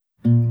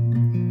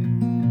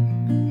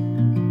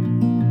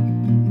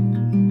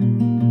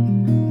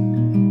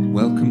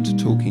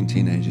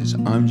Teenagers.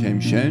 I'm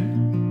James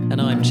Schoen.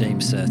 And I'm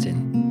James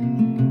Certin.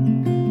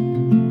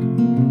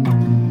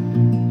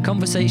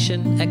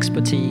 Conversation,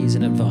 expertise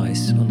and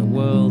advice on the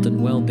world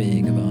and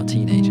well-being of our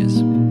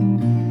teenagers.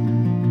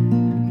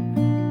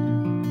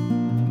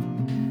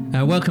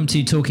 Welcome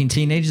to Talking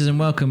Teenagers, and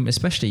welcome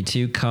especially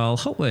to Karl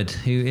Hopwood,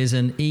 who is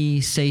an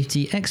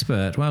e-safety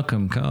expert.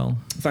 Welcome, Karl.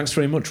 Thanks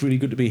very much. Really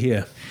good to be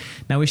here.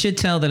 Now, we should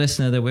tell the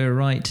listener that we're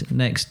right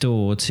next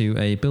door to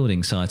a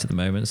building site at the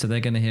moment, so they're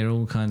going to hear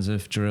all kinds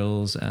of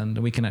drills, and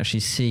we can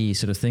actually see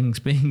sort of things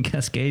being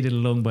cascaded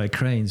along by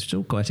cranes, which is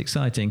all quite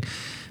exciting,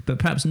 but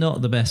perhaps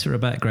not the best for a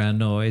background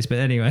noise. But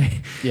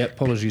anyway. Yeah,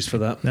 apologies for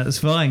that. That's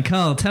fine.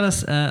 Karl, tell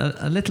us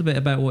a little bit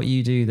about what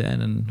you do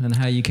then and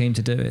how you came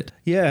to do it.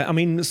 Yeah, I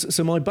mean,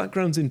 so my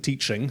background's in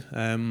teaching.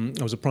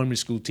 I was a primary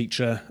school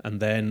teacher and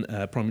then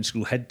a primary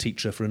school head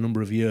teacher for a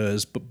number of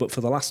years. But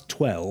for the last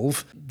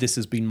 12, this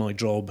has been my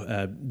job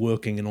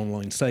working in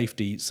online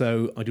safety.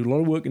 So I do a lot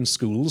of work in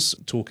schools,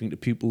 talking to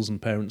pupils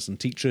and parents and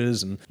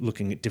teachers and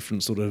looking at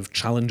different sort of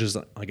challenges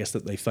that I guess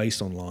that they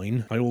face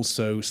online. I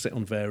also sit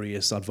on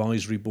various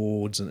advisory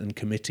boards and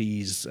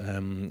committees,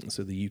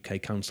 so the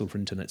UK Council for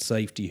Internet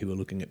Safety, who are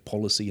looking at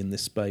policy in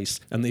this space.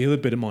 And the other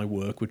bit of my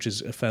work, which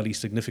is a fairly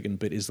significant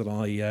bit, is that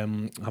I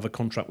have a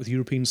contract with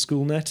European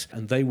Schoolnet,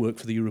 and they work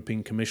for the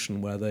European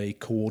Commission, where they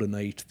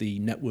coordinate the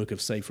network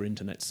of safer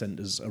internet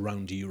centres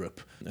around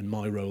Europe. And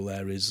my role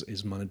there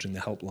is managing the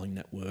helpline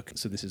network.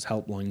 So this is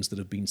helplines that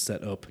have been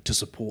set up to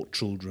support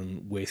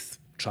children with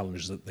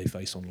challenges that they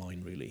face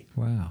online, really.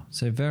 Wow.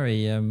 So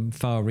very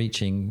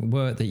far-reaching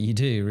work that you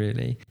do,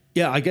 really.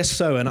 Yeah, I guess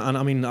so. And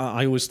I mean,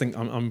 I always think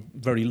I'm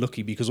very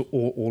lucky because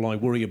all I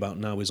worry about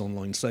now is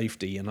online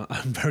safety. And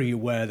I'm very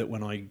aware that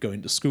when I go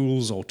into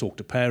schools or talk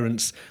to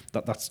parents,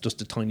 that's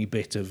just a tiny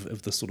bit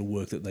of the sort of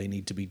work that they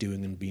need to be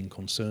doing and being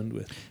concerned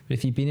with. But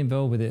if you've been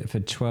involved with it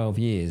for 12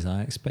 years,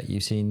 I expect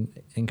you've seen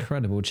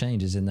incredible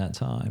changes in that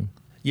time.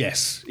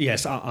 Yes,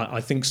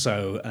 I think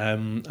so.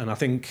 And I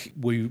think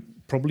we're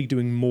probably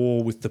doing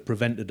more with the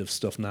preventative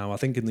stuff now. I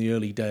think in the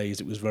early days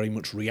it was very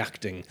much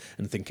reacting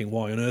and thinking,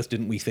 why on earth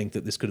didn't we think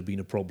that this could have been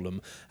a problem?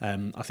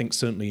 I think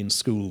certainly in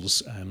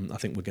schools, I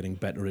think we're getting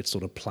better at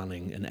sort of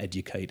planning and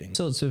educating. What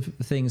sorts of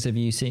things have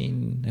you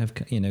seen,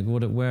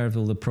 where have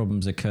all the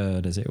problems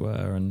occurred, as it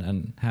were,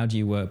 and how do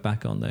you work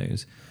back on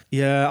those?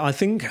 Yeah, I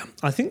think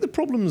the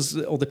problems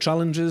or the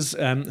challenges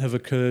have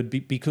occurred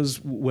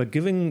because we're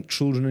giving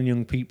children and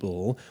young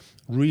people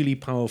really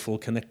powerful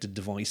connected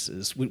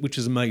devices, which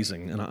is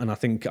amazing. And I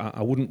think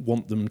I wouldn't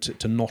want them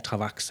to not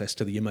have access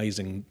to the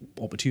amazing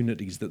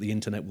opportunities that the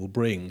internet will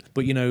bring.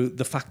 But,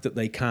 the fact that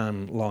they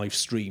can live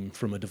stream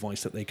from a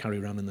device that they carry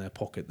around in their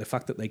pocket, the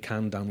fact that they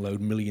can download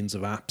millions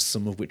of apps,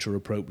 some of which are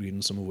appropriate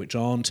and some of which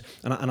aren't.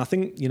 And I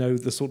think,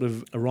 the sort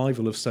of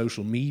arrival of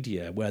social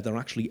media where they're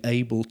actually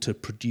able to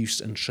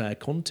produce and share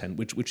content,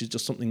 which is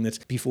just something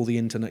that before the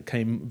internet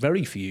came,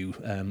 very few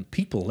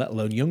people, let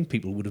alone young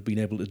people, would have been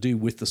able to do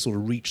with the sort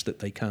of reach that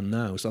they can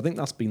now. So I think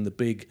that's been the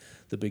big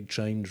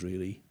change,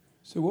 really.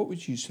 So what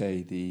would you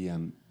say the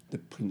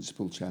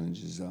principal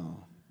challenges are?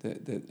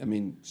 I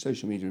mean,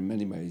 social media in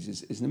many ways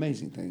is an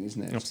amazing thing,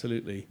 isn't it?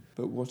 Absolutely.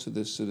 But what are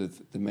the sort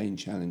of the main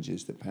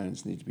challenges that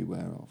parents need to be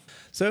aware of?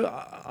 So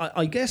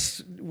I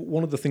guess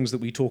one of the things that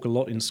we talk a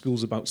lot in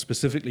schools about,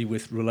 specifically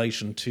with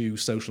relation to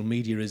social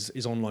media,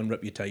 is online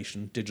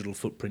reputation, digital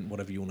footprint,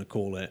 whatever you want to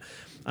call it.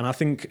 And I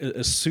think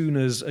as soon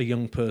as a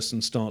young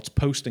person starts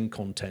posting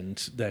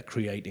content, they're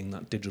creating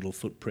that digital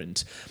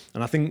footprint.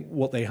 And I think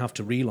what they have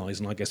to realise,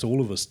 and I guess all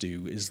of us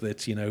do, is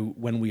that,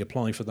 when we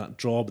apply for that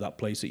job, that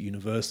place at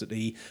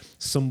university,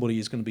 somebody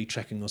is going to be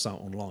checking us out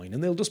online,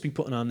 and they'll just be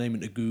putting our name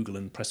into Google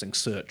and pressing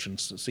search and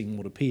seeing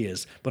what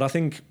appears. But I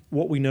think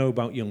what we know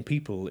about young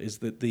people is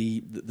that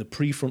the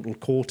prefrontal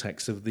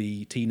cortex of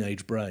the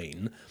teenage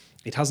brain,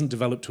 it hasn't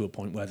developed to a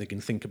point where they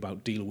can think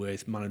about, deal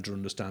with, manage or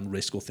understand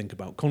risk, or think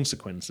about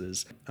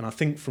consequences. And I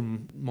think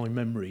from my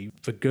memory,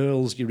 for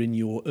girls, you're in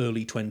your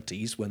early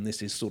 20s when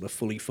this is sort of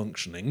fully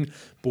functioning.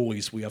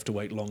 Boys, we have to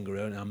wait longer,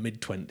 in our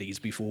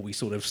mid-20s, before we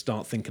sort of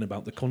start thinking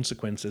about the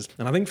consequences.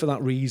 And I think for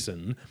that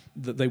reason,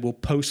 that they will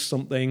post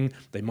something,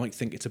 they might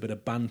think it's a bit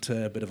of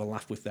banter, a bit of a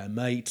laugh with their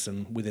mates,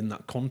 and within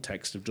that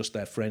context of just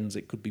their friends,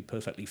 it could be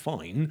perfectly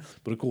fine.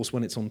 But of course,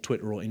 when it's on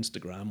Twitter or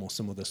Instagram or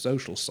some other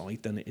social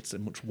site, then it's a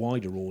much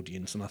wider audience.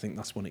 And I think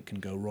that's when it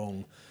can go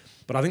wrong.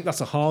 But I think that's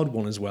a hard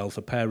one as well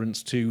for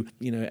parents to,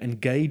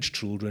 engage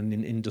children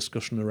in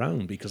discussion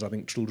around, because I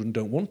think children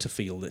don't want to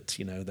feel that,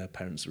 their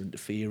parents are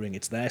interfering.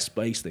 It's their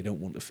space. They don't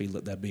want to feel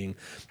that they're being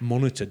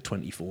monitored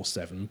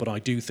 24/7. But I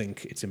do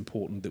think it's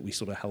important that we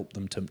sort of help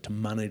them to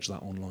manage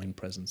that online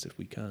presence if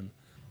we can.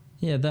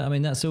 Yeah,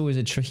 that's always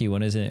a tricky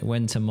one, isn't it?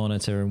 When to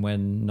monitor and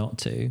when not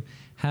to.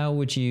 How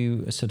would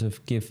you sort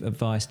of give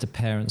advice to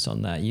parents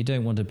on that? You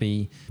don't want to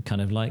be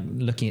kind of like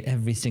looking at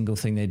every single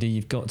thing they do.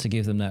 You've got to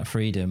give them that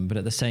freedom. But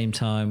at the same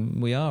time,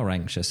 we are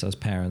anxious as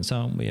parents,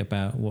 aren't we,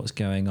 about what's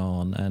going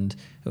on? And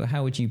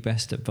how would you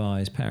best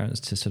advise parents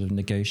to sort of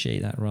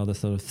negotiate that rather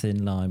sort of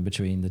thin line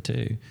between the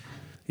two?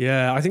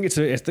 Yeah, I think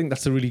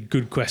that's a really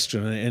good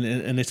question,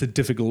 and it's a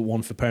difficult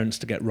one for parents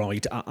to get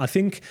right. I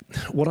think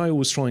what I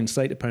always try and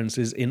say to parents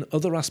is, in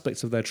other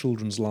aspects of their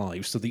children's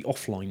lives, so the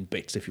offline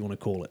bits, if you want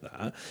to call it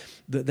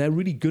that they're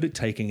really good at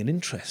taking an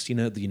interest. You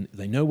know,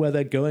 they know where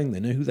they're going, they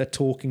know who they're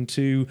talking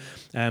to.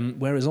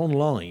 Whereas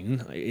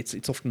online,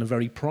 it's often a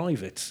very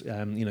private,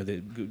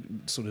 the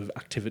sort of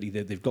activity.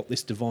 They've got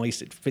this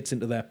device, it fits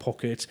into their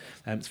pocket.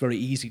 It's very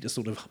easy to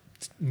sort of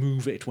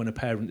move it when a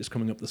parent is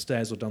coming up the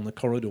stairs or down the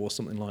corridor or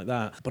something like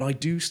that. But I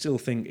do still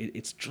think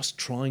it's just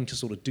trying to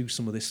sort of do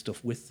some of this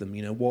stuff with them.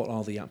 You know, what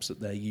are the apps that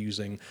they're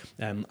using?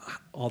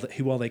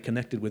 Who are they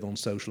connected with on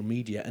social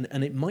media?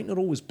 And it might not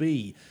always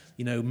be,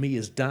 you know, me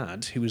as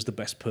dad who is the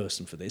best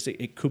person for this.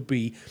 It could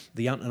be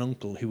the aunt and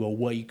uncle who are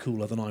way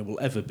cooler than I will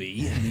ever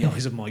be in the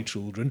eyes of my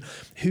children,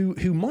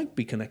 who might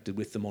be connected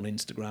with them on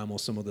Instagram or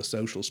some other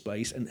social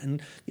space,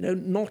 and you know,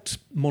 not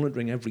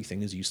monitoring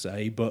everything, as you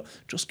say, but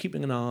just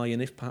keeping an eye,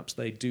 and if perhaps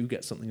they do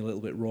get something a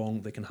little bit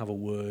wrong, they can have a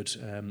word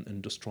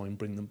and just try and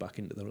bring them back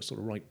into the sort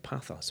of right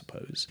path, I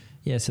suppose.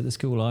 Yes, at the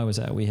school I was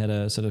at, we had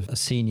a sort of a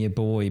senior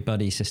boy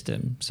buddy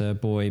system. So a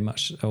boy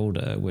much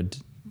older would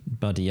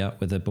buddy up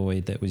with a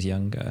boy that was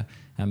younger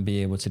and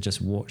be able to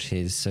just watch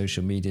his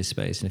social media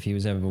space. And if he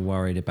was ever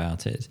worried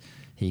about it,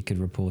 he could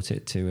report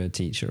it to a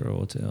teacher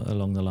or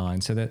along the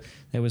line. So that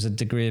there was a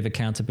degree of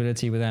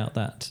accountability without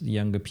that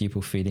younger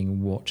pupil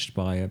feeling watched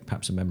by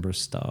perhaps a member of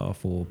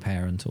staff or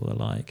parent or the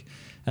like.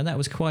 And that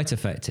was quite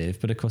effective.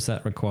 But of course,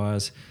 that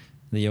requires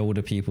the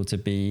older people to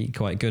be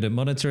quite good at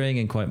monitoring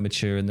and quite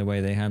mature in the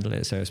way they handle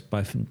it. So it's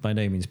by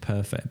no means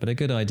perfect, but a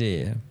good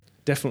idea.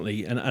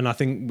 Definitely, and I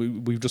think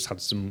we've just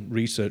had some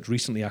research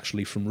recently,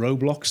 actually, from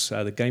Roblox,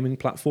 the gaming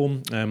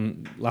platform.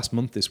 Last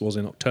month, this was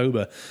in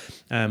October,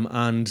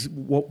 and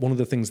one of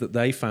the things that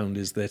they found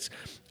is that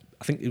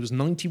I think it was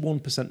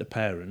 91% of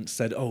parents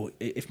said, "Oh,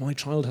 if my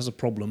child has a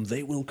problem,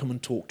 they will come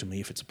and talk to me.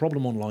 If it's a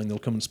problem online, they'll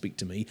come and speak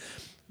to me."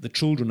 The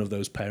children of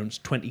those parents,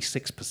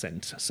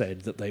 26%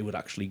 said that they would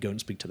actually go and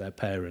speak to their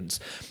parents.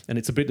 And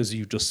it's a bit, as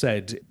you just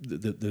said,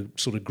 the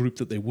sort of group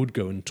that they would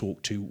go and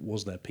talk to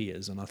was their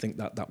peers. And I think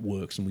that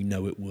works, and we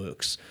know it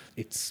works.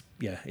 It's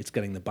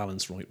getting the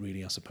balance right,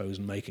 really, I suppose,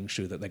 and making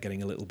sure that they're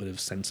getting a little bit of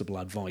sensible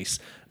advice,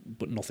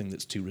 but nothing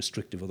that's too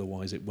restrictive,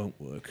 otherwise it won't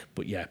work.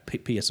 But yeah,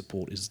 peer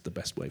support is the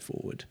best way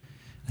forward.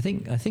 I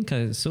think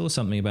I saw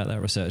something about that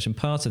research, and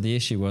part of the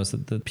issue was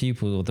that the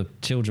pupil or the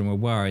children were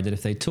worried that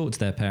if they talked to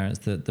their parents,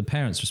 that the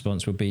parents'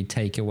 response would be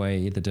take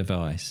away the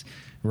device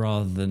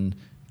rather than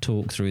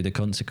talk through the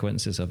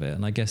consequences of it.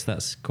 And I guess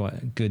that's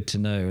quite good to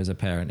know as a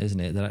parent, isn't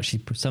it? That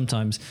actually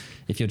sometimes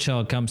if your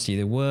child comes to you,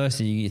 the worst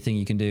thing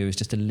you can do is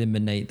just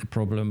eliminate the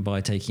problem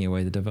by taking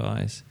away the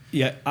device.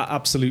 Yeah,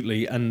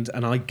 absolutely. And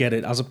I get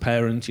it. As a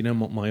parent, you know,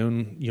 my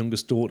own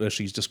youngest daughter,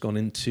 she's just gone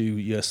into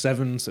year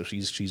 7, so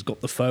she's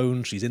got the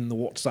phone, she's in the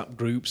WhatsApp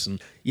groups,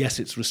 and yes,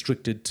 it's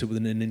restricted to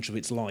within an inch of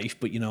its life,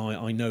 but, you know,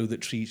 I know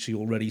that she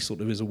already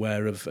sort of is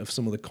aware of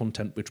some of the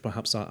content which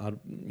perhaps I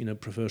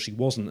prefer she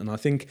wasn't. And I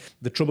think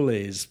the trouble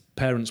is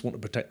parents want to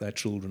protect their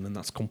children, and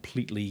that's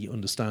completely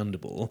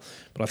understandable.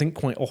 But I think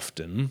quite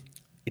often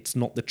it's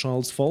not the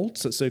child's fault.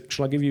 So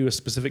shall I give you a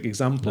specific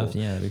example?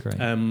 Yeah, that'd be great.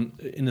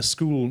 In a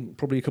school,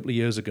 probably a couple of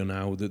years ago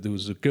now, there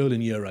was a girl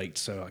in year 8,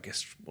 so I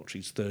guess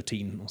she's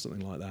 13 or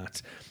something like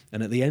that.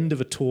 And at the end of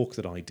a talk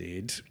that I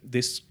did,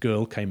 this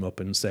girl came up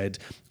and said,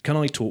 "Can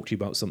I talk to you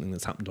about something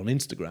that's happened on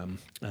Instagram?"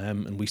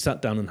 And we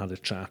sat down and had a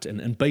chat.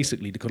 And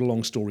basically, to cut a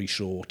long story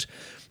short,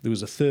 there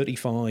was a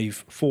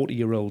 35,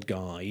 40-year-old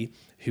guy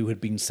who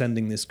had been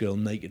sending this girl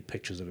naked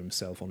pictures of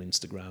himself on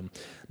Instagram.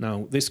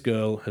 Now, this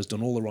girl has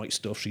done all the right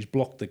stuff. She's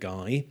blocked the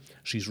guy.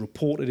 She's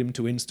reported him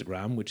to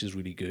Instagram, which is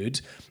really good.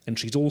 And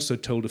she's also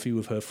told a few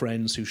of her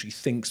friends who she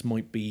thinks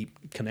might be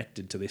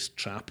connected to this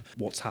chap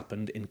what's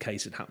happened in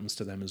case it happens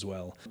to them as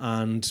well.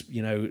 And,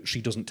 you know, she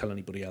doesn't tell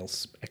anybody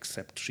else,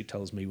 except she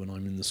tells me when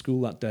I'm in the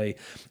school that day.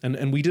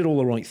 And we did all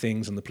the right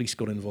things, and the police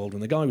got involved,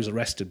 and the guy was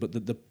arrested. But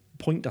the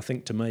point I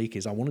think to make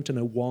is I wanted to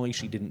know why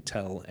she didn't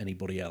tell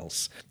anybody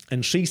else.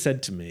 And she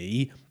said to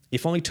me,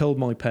 "If I told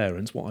my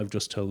parents what I've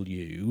just told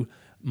you,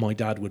 my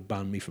dad would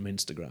ban me from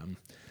Instagram."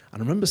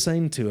 And I remember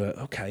saying to her,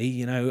 "Okay,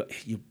 you know,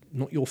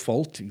 not your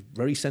fault. You're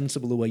very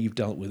sensible the way you've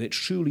dealt with it.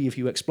 Surely if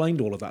you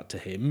explained all of that to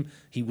him,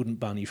 he wouldn't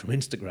ban you from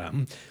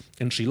Instagram."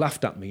 And she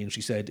laughed at me and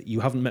she said,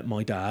 "You haven't met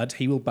my dad.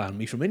 He will ban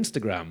me from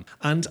Instagram."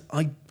 And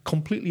I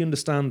completely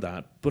understand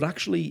that, but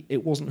actually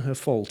it wasn't her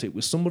fault. It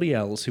was somebody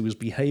else who was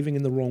behaving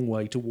in the wrong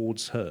way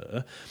towards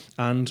her.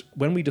 And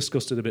when we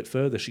discussed it a bit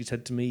further, she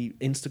said to me,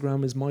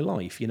 "Instagram is my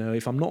life. You know,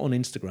 if I'm not on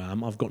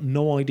Instagram, I've got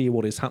no idea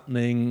what is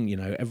happening. You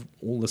know,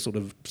 all the sort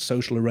of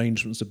social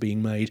arrangements are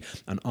being made,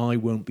 and I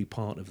won't be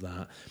part of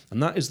that."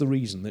 And that is the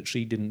reason that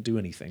she didn't do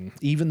anything,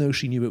 even though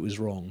she knew it was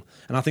wrong.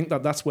 And I think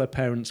that that's where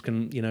parents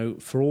can, you know,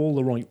 for all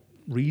the right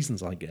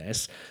reasons, I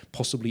guess,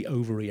 possibly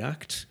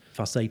overreact. If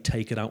I say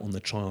take it out on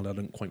the child, I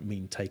don't quite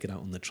mean take it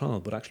out on the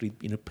child, but actually,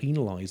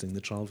 penalising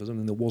the child for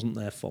something that wasn't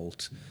their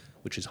fault,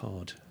 which is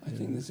hard. I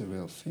think there's a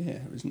real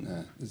fear, isn't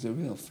there? There's a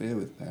real fear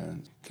with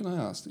parents. Can I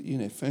ask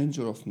that, phones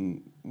are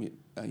often,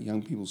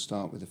 young people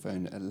start with a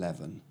phone at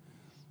 11,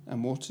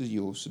 and what are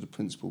your sort of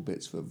principal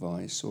bits of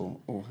advice, or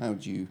how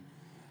do you,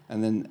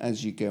 and then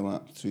as you go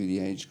up through the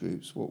age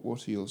groups,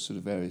 what are your sort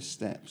of various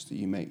steps that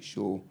you make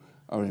sure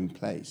are in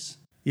place?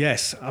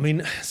 Yes, I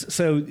mean,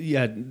 so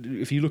yeah,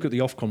 if you look at the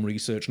Ofcom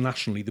research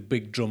nationally, the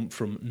big jump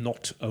from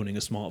not owning a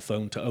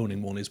smartphone to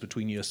owning one is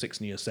between year 6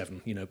 and year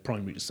 7,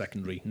 primary to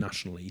secondary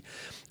nationally.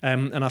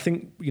 And I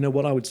think,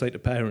 what I would say to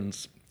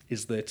parents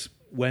is that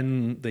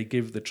when they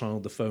give the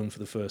child the phone for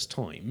the first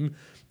time,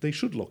 they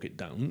should lock it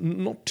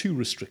down, not too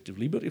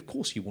restrictively, but of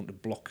course you want to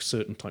block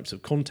certain types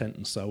of content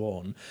and so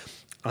on.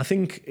 I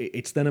think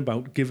it's then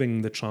about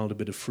giving the child a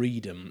bit of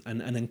freedom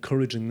and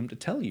encouraging them to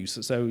tell you.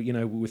 So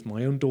with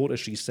my own daughter,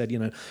 she said,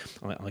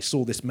 I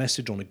saw this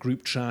message on a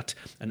group chat,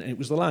 and it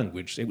was the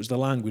language. It was the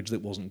language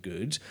that wasn't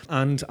good.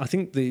 And I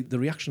think the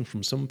reaction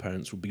from some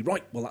parents would be,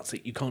 right, well, that's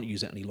it. You can't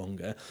use it any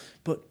longer.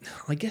 But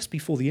I guess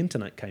before the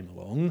internet came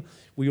along,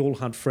 we all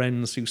had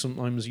friends who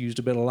sometimes used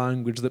a bit of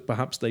language that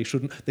perhaps they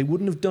shouldn't. They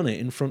wouldn't have done it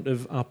in front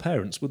of our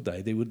parents, would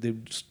they?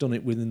 They've just done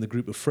it within the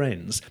group of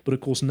friends. But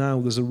of course,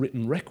 now there's a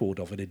written record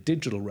of it, a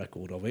digital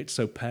record of it,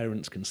 so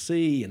parents can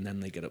see, and then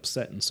they get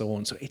upset and so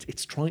on. So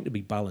it's trying to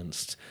be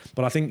balanced.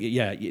 But I think,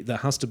 there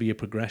has to be a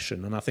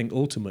progression. And I think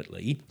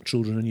ultimately,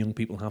 children and young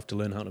people have to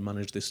learn how to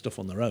manage this stuff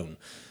on their own.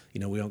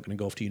 We aren't going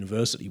to go off to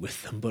university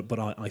with them, but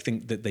I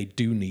think that they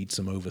do need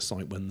some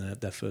oversight when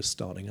they're first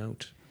starting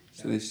out.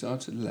 So they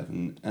start at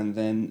 11, and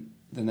then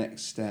the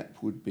next step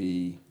would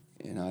be,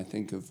 I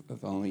think of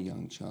our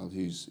young child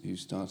who's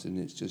started, and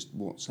it's just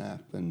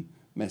WhatsApp and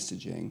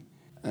messaging,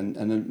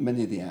 and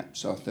many of the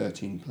apps are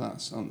 13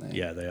 plus, aren't they?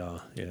 Yeah, they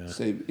are, yeah.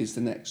 So is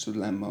the next sort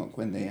of landmark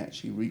when they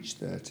actually reach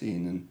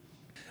 13 and...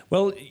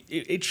 Well,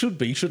 it should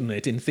be, shouldn't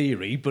it, in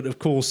theory? But of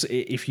course,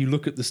 if you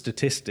look at the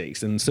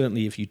statistics, and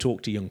certainly if you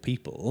talk to young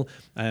people,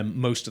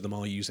 most of them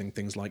are using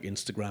things like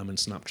Instagram and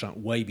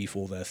Snapchat way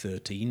before they're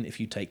 13.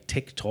 If you take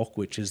TikTok,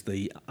 which is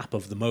the app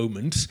of the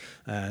moment,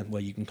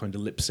 where you can kind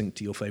of lip sync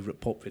to your favourite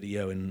pop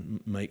video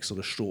and make sort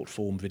of short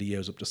form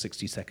videos up to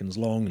 60 seconds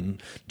long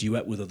and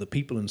duet with other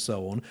people and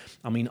so on.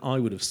 I mean, I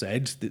would have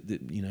said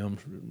that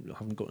I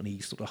haven't got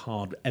any sort of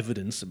hard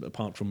evidence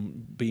apart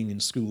from being in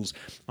schools.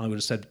 I would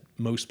have said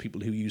most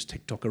people who use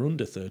TikTok are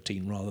under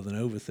 13 rather than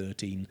over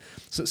 13.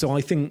 So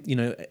I think,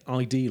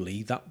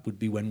 ideally that would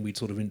be when we'd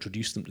sort of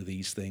introduce them to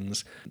these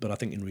things. But I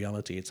think in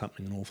reality it's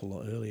happening an awful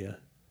lot earlier.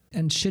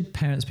 And should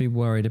parents be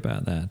worried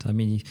about that? I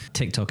mean,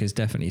 TikTok is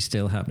definitely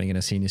still happening in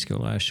a senior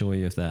school, I assure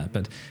you of that.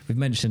 But we've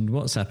mentioned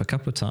WhatsApp a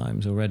couple of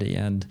times already,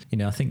 and,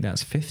 I think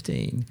that's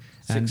 15.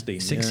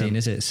 16,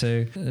 is it?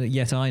 So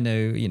yet I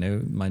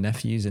know, my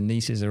nephews and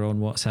nieces are on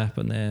WhatsApp,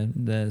 and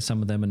they're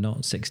some of them are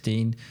not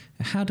 16.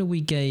 How do we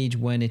gauge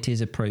when it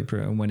is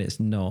appropriate and when it's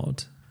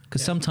not?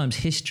 Because sometimes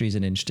history is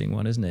an interesting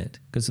one, isn't it?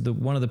 Because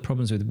one of the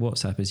problems with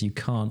WhatsApp is you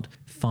can't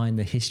find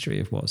the history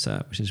of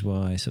WhatsApp, which is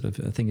why I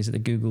think is it the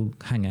Google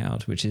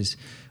Hangout, which is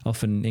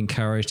often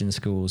encouraged in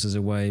schools as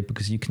a way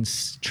because you can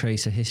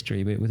trace a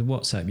history, but with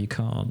WhatsApp you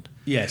can't.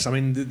 Yes, I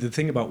mean, the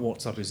thing about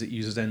WhatsApp is it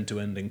uses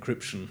end-to-end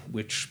encryption,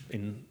 which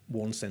in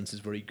one sense is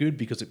very good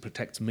because it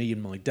protects me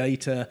and my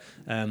data,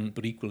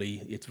 but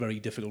equally it's very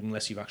difficult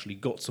unless you've actually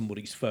got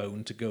somebody's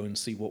phone to go and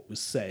see what was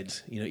said.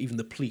 Even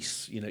the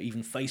police,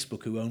 even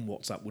Facebook, who own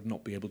WhatsApp, would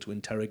not be able to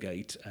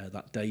interrogate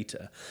that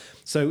data.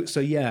 So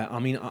yeah, I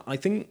mean, I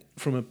think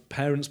from a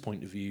parent's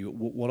point of view,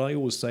 what I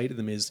always say to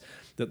them is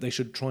that they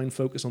should try and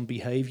focus on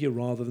behaviour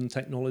rather than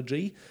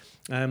technology.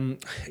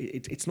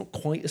 It's not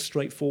quite as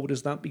straightforward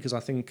as that because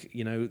I think,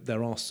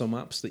 there are some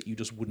apps that you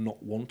just would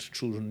not want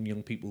children and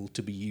young people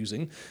to be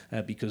using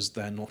because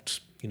they're not,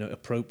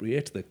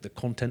 appropriate. The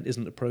content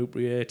isn't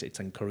appropriate. It's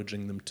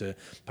encouraging them to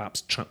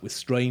perhaps chat with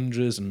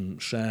strangers and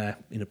share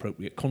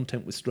inappropriate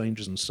content with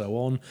strangers and so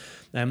on.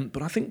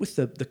 But I think with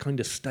the kind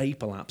of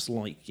staple apps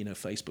like,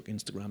 Facebook,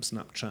 Instagram,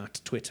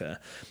 Snapchat, Twitter,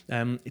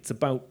 it's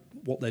about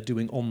what they're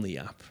doing on the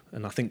app.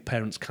 And I think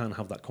parents can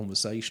have that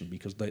conversation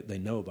because they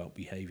know about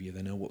behaviour,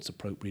 they know what's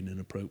appropriate and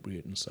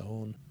inappropriate and so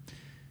on.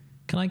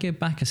 Can I go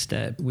back a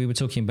step? We were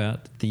talking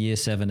about the year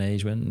 7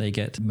 age when they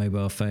get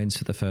mobile phones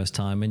for the first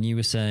time, and you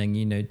were saying,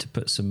 to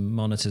put some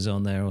monitors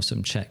on there or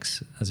some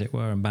checks, as it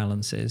were, and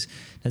balances.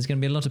 There's going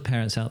to be a lot of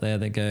parents out there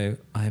that go,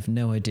 I have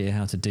no idea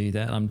how to do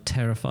that. I'm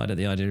terrified at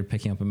the idea of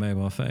picking up a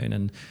mobile phone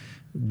and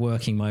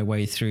working my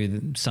way through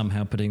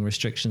somehow putting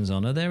restrictions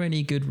on. Are there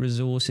any good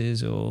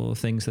resources or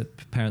things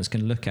that parents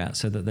can look at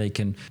so that they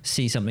can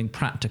see something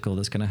practical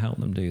that's going to help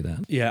them do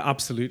that? Yeah,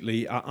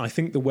 absolutely. I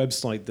think the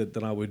website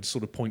that I would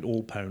sort of point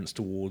all parents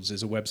towards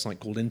is a website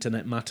called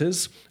Internet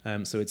Matters.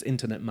 So it's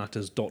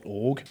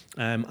internetmatters.org.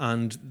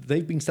 And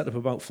they've been set up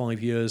about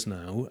 5 years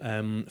now,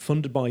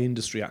 funded by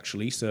industry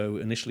actually. So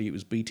initially it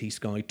was BT,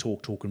 Sky,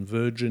 TalkTalk and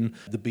Virgin.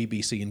 The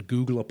BBC and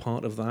Google are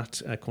part of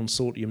that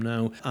consortium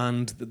now.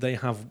 And they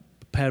have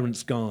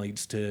parents'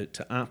 guides to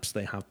apps.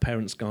 They have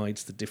parents'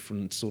 guides to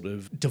different sort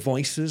of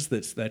devices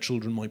that their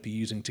children might be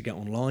using to get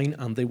online,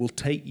 and they will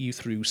take you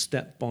through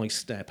step by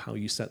step how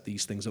you set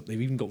these things up.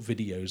 They've even got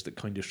videos that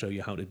kind of show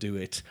you how to do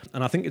it.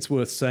 And I think it's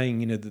worth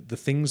saying, the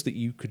things that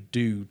you could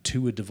do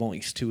to a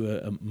device, to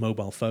a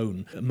mobile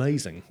phone,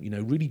 amazing,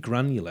 really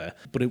granular,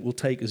 but it will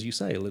take, as you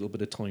say, a little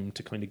bit of time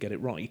to kind of get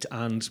it right.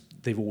 And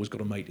they've always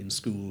got a mate in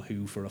school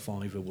who, for a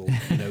 £5,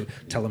 will,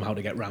 tell them how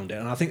to get around it.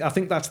 And I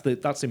think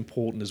that's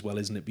important as well,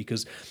 isn't it?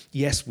 Because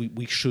yes,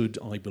 we should,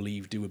 I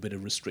believe, do a bit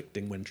of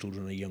restricting when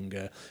children are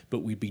younger, but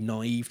we'd be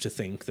naive to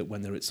think that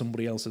when they're at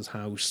somebody else's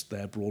house,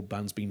 their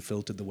broadband's been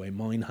filtered the way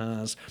mine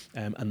has,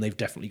 and they've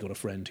definitely got a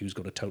friend who's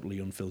got a totally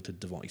unfiltered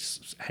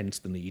device. Hence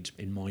the need,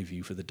 in my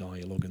view, for the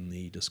dialogue and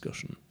the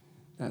discussion.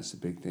 That's the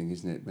big thing,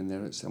 isn't it? When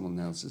they're at someone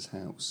else's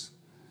house,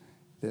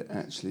 that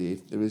actually,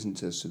 if there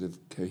isn't a sort of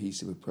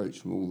cohesive approach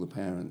from all the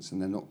parents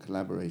and they're not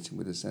collaborating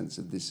with a sense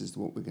of this is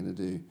what we're going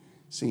to do,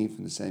 singing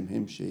from the same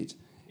hymn sheet,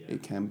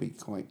 it can be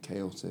quite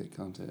chaotic,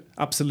 can't it?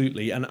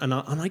 Absolutely, and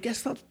I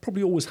guess that's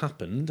probably always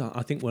happened.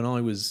 I think when I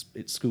was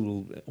at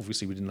school,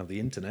 obviously we didn't have the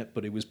internet,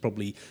 but it was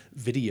probably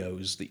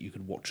videos that you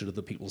could watch at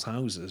other people's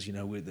houses,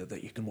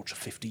 that you can watch a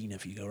 15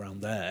 if you go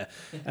around there.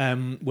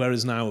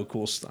 Whereas now, of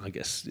course, I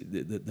guess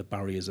the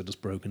barriers are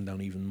just broken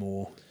down even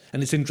more.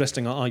 And it's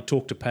interesting, I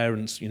talk to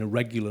parents,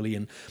 regularly,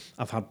 and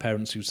I've had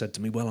parents who said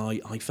to me, well,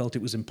 I felt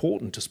it was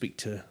important to speak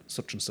to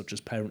such and such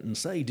as parent and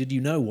say, did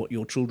you know what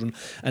your children...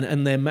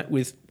 And they're met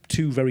with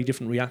two very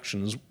different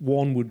reactions.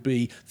 One would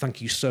be, thank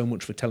you so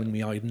much for telling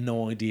me. I had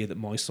no idea that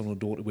my son or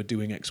daughter were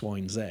doing X, Y,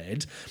 and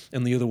Z.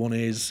 And the other one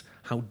is,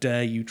 how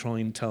dare you try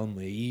and tell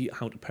me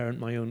how to parent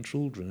my own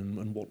children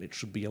and what it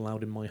should be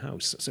allowed in my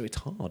house. So it's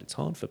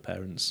hard for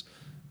parents.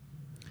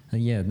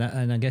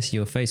 And I guess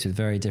you're faced with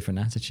very different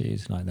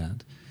attitudes like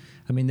that.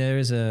 I mean, there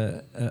is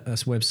a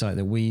website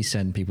that we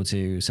send people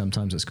to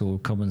sometimes. It's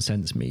called Common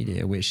Sense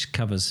Media, which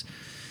covers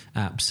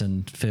apps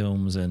and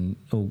films and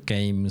all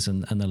games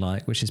and the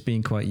like, which has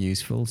been quite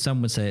useful.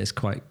 Some would say it's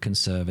quite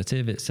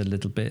conservative. It's a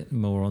little bit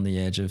more on the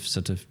edge of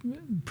sort of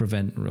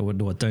prevent or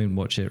don't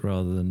watch it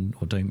or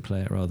don't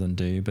play it rather than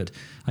do. But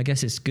I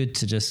guess it's good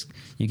to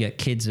you get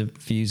kids'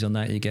 views on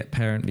that, you get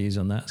parent views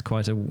on that. It's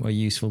quite a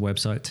useful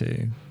website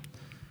too.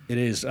 It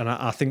is, and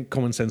I think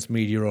Common Sense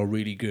Media are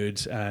really good.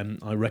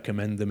 I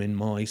recommend them in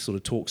my sort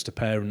of talks to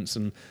parents,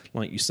 and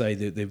like you say,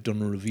 they've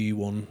done a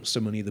review on so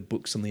many of the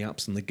books and the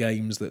apps and the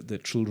games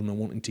that children are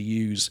wanting to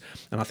use.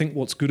 And I think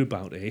what's good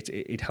about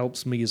it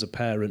helps me as a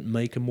parent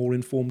make a more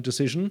informed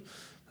decision.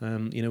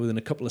 Within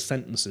a couple of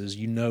sentences,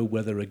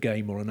 whether a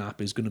game or an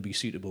app is going to be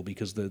suitable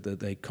because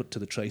they cut to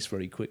the chase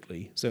very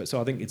quickly. So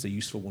I think it's a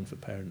useful one for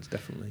parents,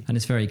 definitely. And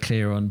it's very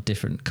clear on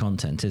different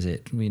content, is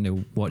it?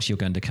 What you're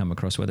going to come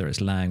across, whether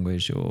it's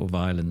language or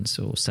violence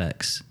or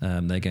sex.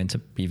 They're going to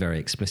be very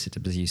explicit,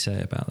 as you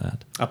say, about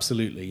that.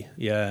 Absolutely,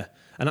 yeah.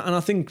 And I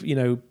think,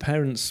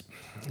 parents...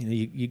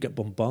 You get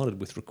bombarded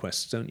with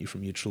requests, don't you,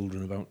 from your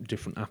children about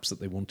different apps that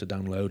they want to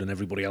download, and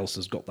everybody else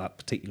has got that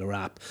particular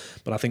app.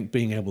 But I think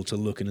being able to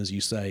look, and as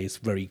you say, it's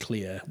very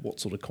clear what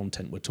sort of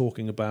content we're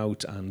talking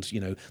about, and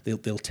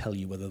they'll tell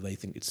you whether they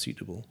think it's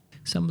suitable.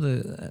 Some of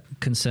the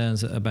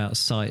concerns about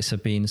sites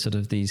have been sort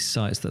of these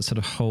sites that sort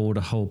of hold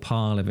a whole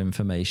pile of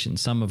information,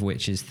 some of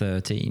which is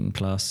 13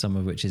 plus, some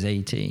of which is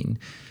 18.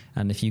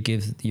 And if you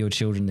give your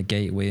children the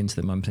gateway into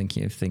them, I'm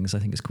thinking of things, I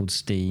think it's called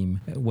Steam,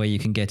 where you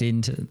can get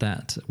into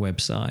that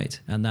website.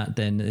 And that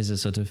then is a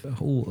sort of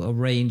a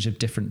range of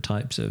different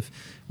types of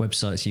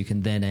websites you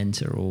can then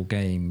enter, or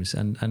games.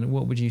 And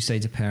what would you say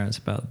to parents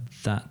about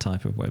that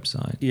type of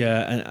website?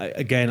 Yeah, and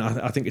again,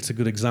 I think it's a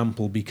good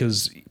example,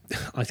 because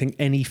I think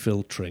any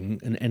filtering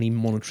and any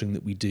monitoring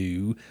that we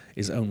do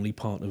is only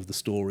part of the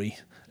story.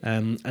 I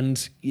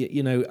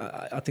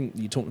think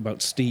you're talking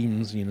about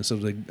Steam's,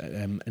 sort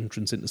of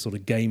entrance into sort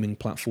of gaming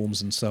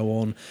platforms and so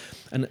on.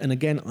 And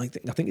again, I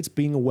think it's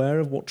being aware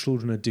of what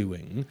children are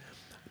doing.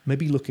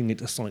 Maybe looking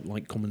at a site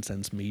like Common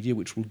Sense Media,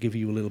 which will give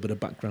you a little bit of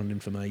background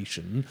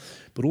information,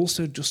 but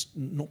also just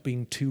not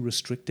being too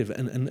restrictive.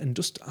 And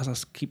just, as I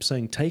keep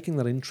saying, taking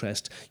that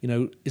interest,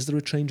 is there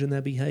a change in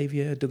their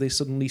behaviour? Do they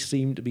suddenly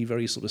seem to be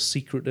very sort of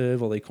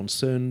secretive? Are they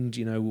concerned,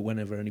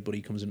 whenever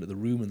anybody comes into the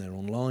room and they're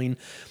online?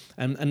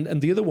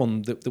 And the other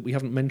one that we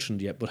haven't mentioned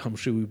yet, but I'm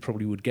sure we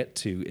probably would get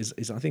to,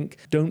 is I think,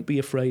 don't be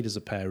afraid as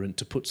a parent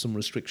to put some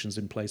restrictions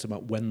in place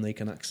about when they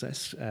can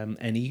access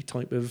any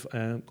type of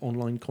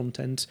online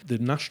content. The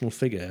national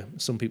figure,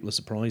 some people are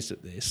surprised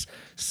at this,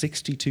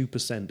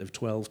 62% of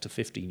 12 to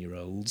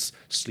 15-year-olds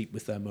sleep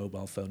with their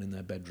mobile phone in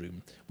their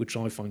bedroom, which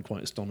I find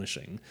quite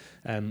astonishing,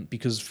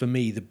 because for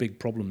me, the big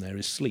problem there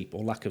is sleep,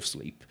 or lack of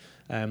sleep.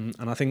 And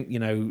I think,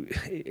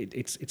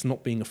 it's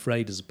not being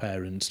afraid as a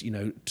parent,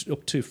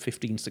 up to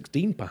 15,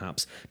 16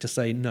 perhaps, to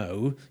say,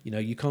 no,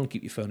 you can't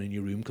keep your phone in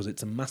your room because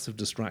it's a massive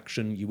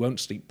distraction, you won't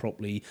sleep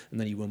properly, and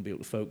then you won't be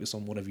able to focus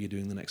on whatever you're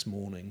doing the next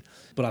morning.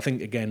 But I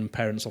think, again,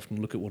 parents often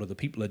look at what other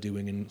people are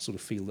doing and sort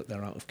of feel that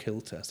they're out of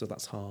kilter, so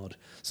that's hard.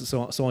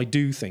 So I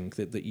do think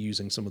that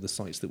using some of the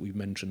sites that we've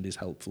mentioned is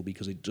helpful,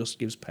 because it just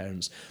gives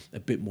parents a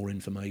bit more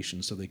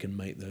information so they can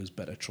make those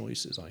better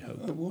choices, I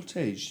hope. At what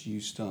age do you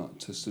start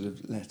to sort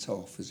of let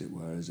off, as it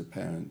were, as a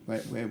parent?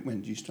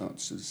 When do you start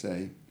to sort of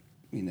say,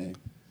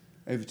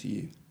 over to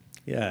you?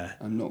 Yeah.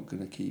 I'm not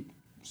going to keep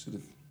sort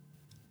of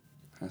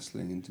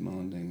hassling and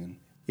demanding and...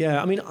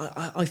 Yeah, I mean,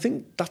 I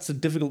think that's a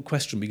difficult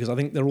question, because I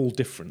think they're all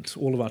different.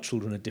 All of our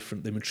children are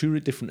different. They mature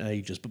at different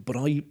ages. But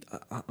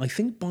I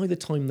think by the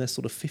time they're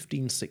sort of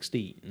 15,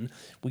 16,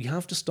 we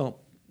have to start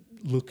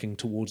looking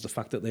towards the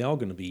fact that they are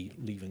going to be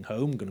leaving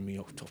home, going to be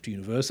off to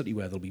university,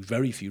 where there'll be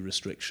very few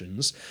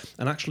restrictions,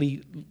 and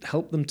actually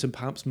help them to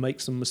perhaps make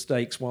some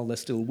mistakes while they're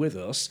still with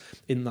us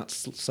in that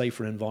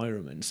safer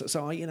environment.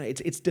 So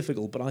it's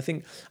difficult, but I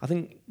think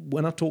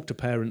when I talk to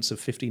parents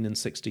of 15 and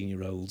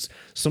 16-year-olds,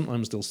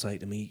 sometimes they'll say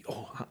to me,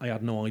 "Oh, I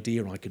had no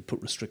idea I could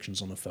put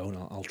restrictions on a phone.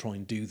 I'll try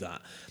and do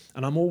that."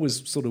 And I'm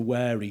always sort of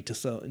wary to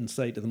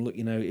say to them, "Look,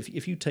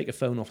 if you take a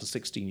phone off a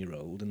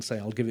 16-year-old and say,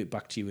 'I'll give it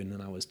back to you in an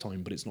hour's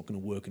time,' but it's not going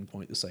to work in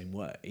quite the same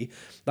way,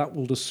 that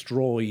will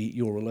destroy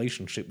your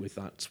relationship with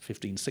that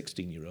 15,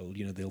 16-year-old.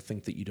 They'll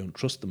think that you don't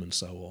trust them and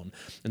so on."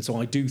 And so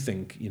I do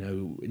think,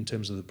 in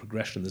terms of the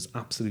progression, there's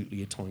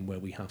absolutely a time where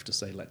we have to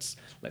say, let's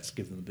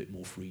give them a bit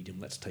more freedom.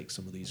 Let's take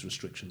some of these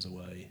restrictions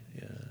away.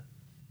 Yeah.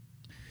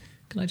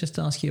 Can I just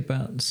ask you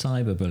about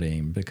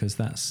cyberbullying? Because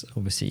that's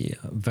obviously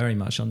very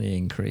much on the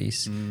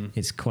increase.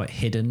 It's quite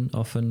hidden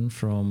often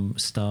from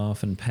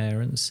staff and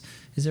parents.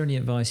 Is there any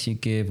advice you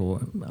give,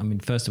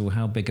 first of all,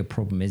 how big a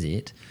problem is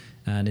it?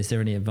 And is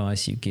there any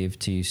advice you give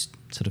to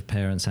sort of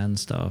parents and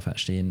staff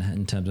actually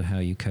in terms of how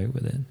you cope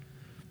with it?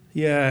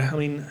 Yeah, I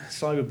mean,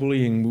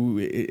 cyberbullying,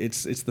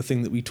 it's the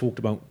thing that we talked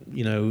about,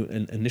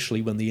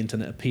 initially when the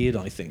internet appeared,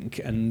 I think.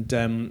 And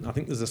I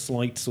think there's a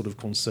slight sort of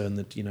concern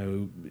that,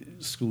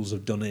 schools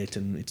have done it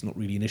and it's not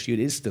really an issue. It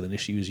is still an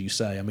issue, as you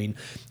say. I mean,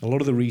 a lot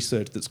of the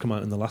research that's come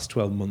out in the last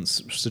 12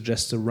 months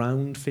suggests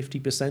around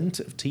 50%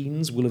 of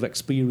teens will have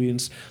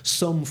experienced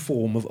some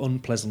form of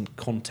unpleasant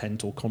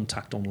content or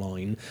contact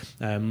online.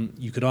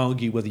 You could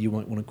argue whether you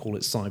might want to call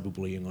it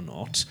cyberbullying or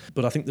not.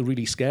 But I think the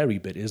really scary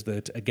bit is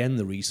that, again,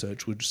 the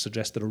research would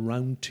suggest that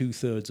around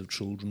 2/3 of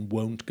children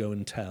won't go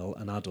and tell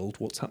an adult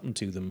what's happened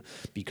to them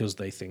because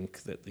they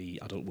think that the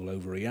adult will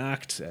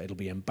overreact, it'll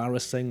be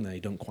embarrassing, they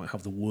don't quite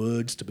have the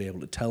words to be able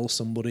to tell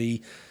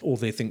somebody, or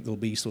they think there'll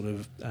be sort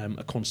of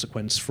a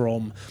consequence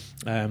from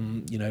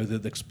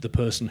the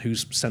person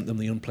who's sent them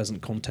the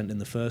unpleasant content in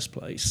the first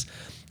place.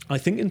 I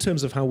think in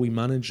terms of how we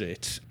manage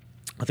it,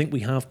 I think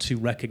we have to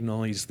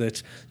recognise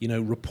that,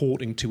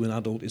 reporting to an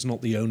adult is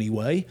not the only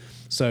way.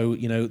 So,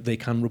 they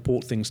can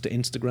report things to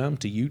Instagram,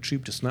 to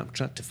YouTube, to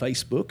Snapchat, to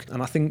Facebook.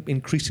 And I think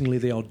increasingly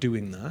they are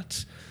doing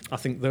that. I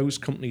think those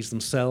companies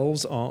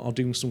themselves are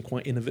doing some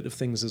quite innovative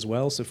things as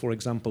well. So, for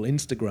example,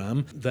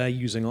 Instagram, they're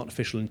using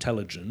artificial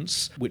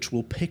intelligence, which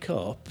will pick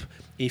up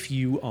if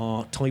you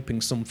are typing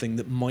something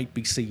that might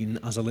be seen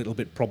as a little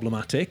bit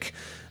problematic,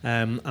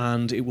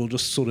 and it will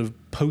just sort of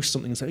post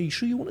something and say, "Are you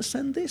sure you want to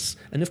send this?"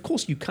 And of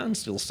course you can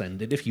still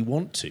send it if you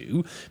want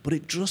to, but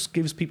it just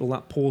gives people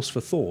that pause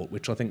for thought,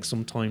 which I think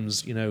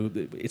sometimes,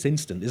 it's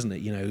instant, isn't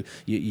it?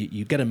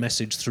 You get a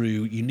message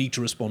through, you need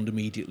to respond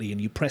immediately, and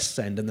you press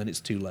send, and then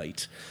it's too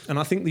late. And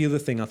I think the other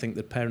thing I think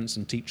that parents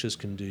and teachers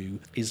can do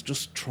is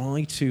just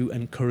try to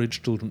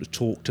encourage children to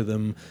talk to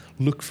them,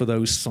 look for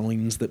those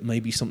signs that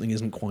maybe something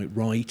isn't quite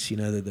right.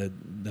 They're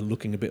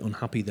looking a bit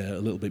unhappy, they're a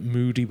little bit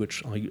moody,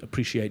 which I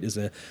appreciate is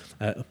a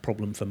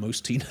problem for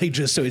most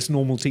teenagers, so it's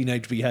normal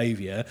teenage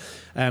behaviour.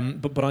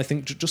 But I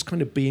think just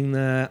kind of being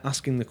there,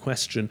 asking the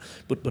question,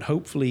 but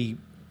hopefully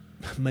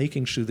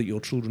making sure that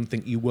your children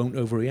think you won't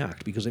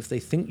overreact, because if they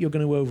think you're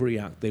going to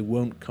overreact, they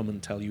won't come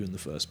and tell you in the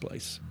first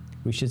place.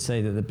 We should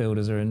say that the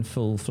builders are in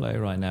full flow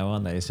right now,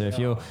 aren't they? So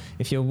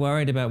if you're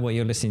worried about what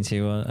you're listening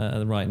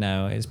to right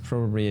now, it's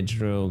probably a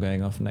drill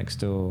going off next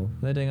door.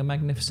 They're doing a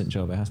magnificent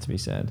job, it has to be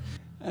said.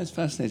 That's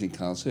fascinating,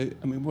 Karl. So,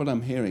 what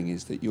I'm hearing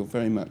is that you're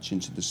very much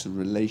into the sort of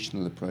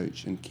relational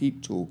approach and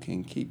keep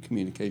talking, keep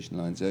communication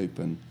lines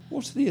open.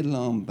 What are the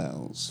alarm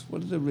bells?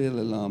 What are the real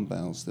alarm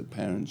bells that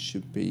parents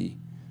should be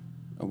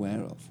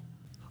aware of?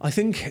 I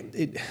think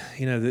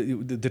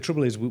the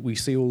trouble is we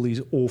see all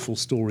these awful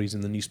stories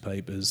in the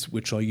newspapers,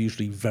 which are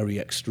usually very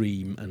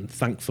extreme and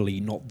thankfully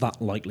not that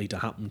likely to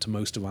happen to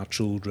most of our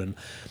children.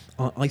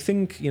 I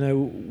think,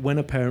 when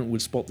a parent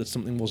would spot that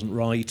something wasn't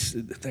right,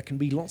 there can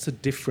be lots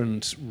of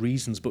different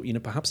reasons, but,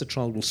 perhaps a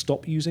child will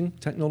stop using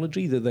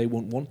technology, that they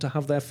won't want to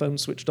have their phone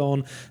switched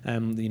on,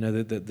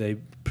 that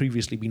they've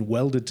previously been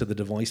welded to the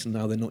device and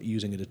now they're not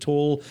using it at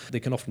all. They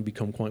can often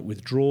become quite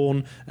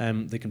withdrawn.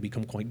 They can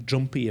become quite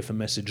jumpy if a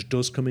message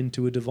does come come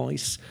into a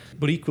device.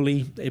 But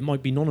equally, it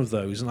might be none of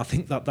those. And I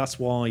think that's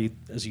why,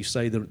 as you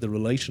say, the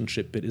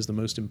relationship bit is the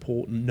most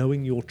important.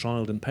 Knowing your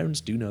child, and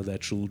parents do know their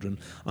children.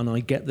 And I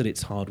get that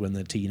it's hard when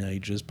they're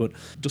teenagers, but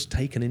just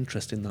take an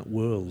interest in that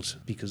world,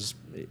 because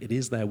it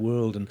is their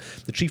world. And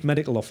the Chief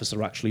Medical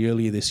Officer, actually,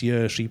 earlier this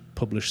year, she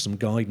published some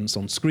guidance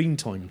on screen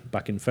time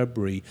back in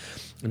February.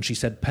 And she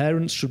said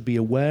parents should be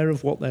aware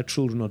of what their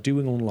children are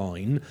doing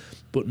online,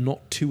 but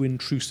not too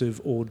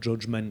intrusive or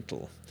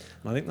judgmental.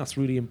 And I think that's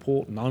really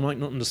important. I might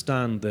not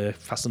understand the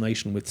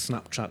fascination with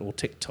Snapchat or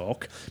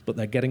TikTok, but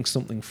they're getting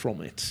something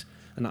from it.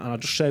 And I'll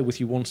just share with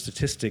you one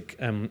statistic.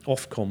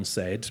 Ofcom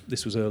said,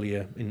 this was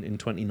earlier in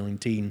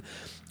 2019,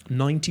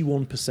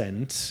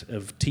 91%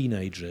 of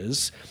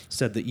teenagers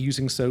said that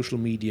using social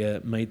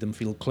media made them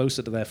feel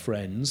closer to their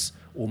friends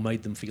or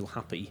made them feel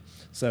happy.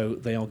 So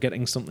they are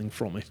getting something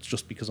from it.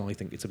 Just because I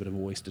think it's a bit of a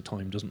waste of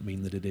time doesn't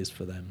mean that it is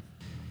for them.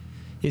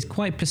 It's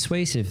quite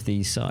persuasive,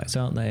 these sites,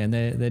 aren't they? And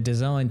they're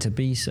designed to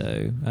be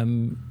so.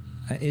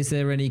 Is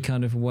there any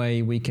kind of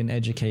way we can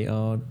educate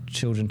our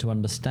children to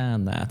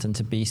understand that and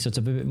to be sort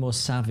of a bit more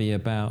savvy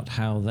about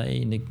how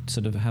they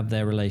sort of have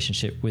their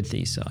relationship with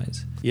these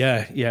sites?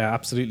 Yeah,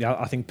 absolutely.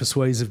 I think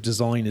persuasive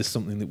design is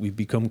something that we've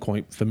become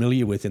quite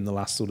familiar with in the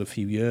last sort of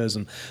few years,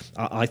 and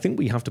I think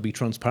we have to be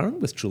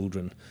transparent with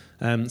children.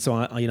 So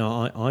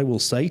I will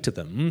say to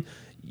them,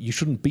 you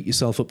shouldn't beat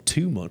yourself up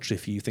too much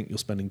if you think you're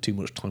spending too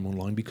much time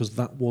online, because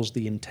that was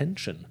the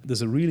intention.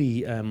 There's a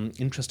really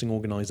interesting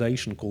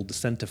organisation called the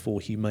Centre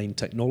for Humane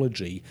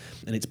Technology,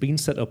 and it's been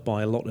set up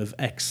by a lot of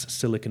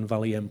ex-Silicon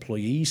Valley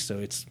employees. So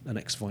it's an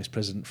ex-vice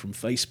president from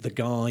Facebook, the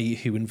guy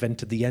who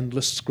invented the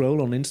endless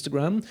scroll on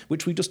Instagram,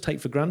 which we just take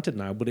for granted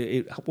now, but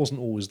it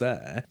wasn't always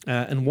there.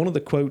 And one of the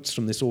quotes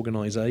from this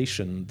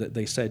organisation, that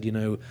they said,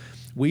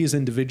 we as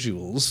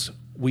individuals,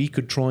 we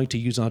could try to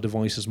use our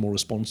devices more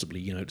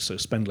responsibly, so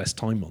spend less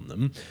time on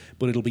them,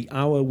 but it'll be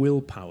our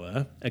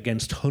willpower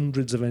against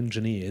hundreds of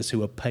engineers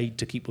who are paid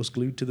to keep us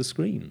glued to the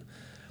screen.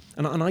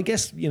 And I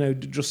guess,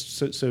 just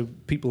so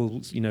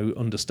people,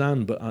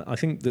 understand, but I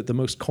think that the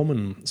most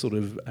common sort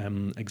of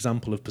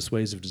example of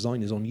persuasive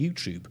design is on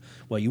YouTube,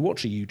 where you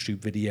watch a YouTube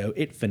video,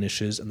 it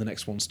finishes, and the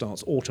next one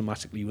starts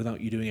automatically without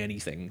you doing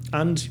anything.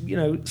 And,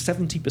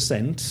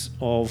 70%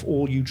 of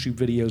all YouTube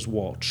videos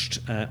watched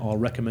are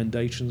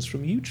recommendations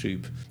from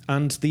YouTube.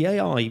 And the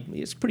AI,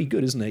 it's pretty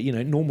good, isn't it?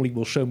 It normally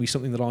will show me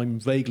something that I'm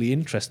vaguely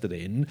interested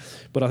in,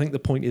 but I think the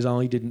point is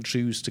I didn't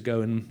choose to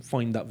go and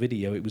find that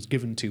video. It was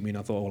given to me, and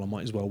I thought, well, I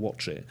might as well watch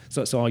it.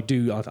 So I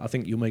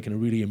think you're making a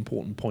really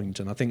important point,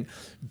 and I think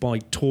by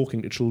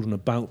talking to children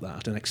about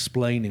that and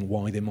explaining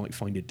why they might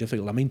find it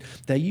difficult,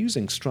 they're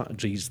using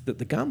strategies that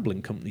the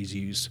gambling companies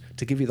use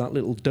to give you that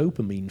little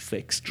dopamine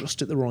fix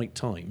just at the right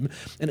time,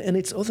 and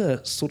it's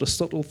other sort of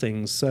subtle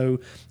things. So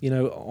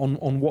on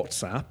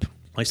WhatsApp,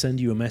 I send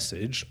you a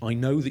message. I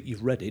know that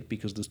you've read it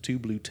because there's 2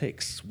 blue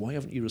ticks. Why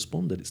haven't you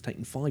responded? It's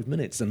taken 5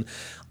 minutes. And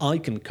I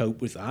can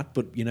cope with that,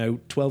 but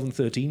 12 and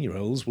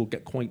 13-year-olds will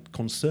get quite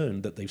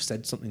concerned that they've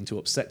said something to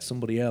upset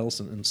somebody else,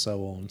 and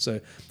so on. So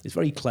it's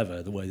very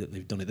clever the way that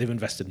they've done it. They've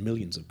invested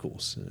millions, of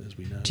course, as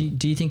we know.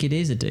 Do you think it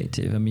is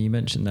addictive? You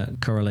mentioned that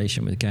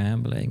correlation with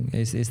gambling.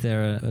 Is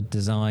there a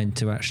design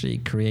to actually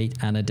create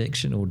an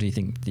addiction, or do you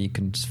think that you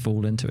can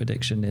fall into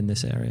addiction in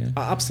this area?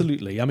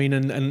 Absolutely.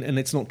 And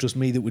it's not just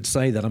me that would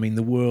say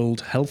that. The World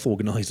Health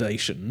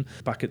Organization,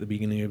 back at the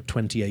beginning of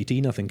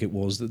 2018, I think it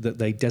was, that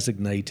they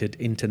designated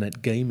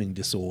internet gaming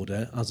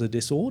disorder as a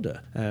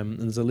disorder. And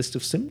there's a list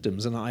of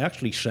symptoms, and I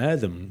actually share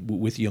them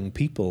with young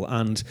people,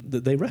 and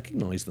that they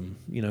recognize them,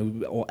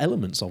 or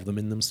elements of them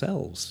in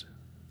themselves.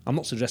 I'm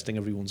not suggesting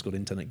everyone's got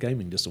internet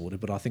gaming disorder,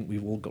 but I think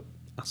we've all got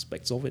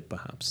aspects of it,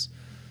 perhaps.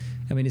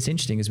 It's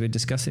interesting, as we're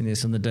discussing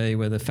this on the day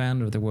where the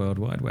founder of the World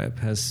Wide Web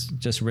has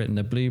just written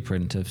a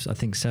blueprint of, I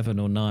think, 7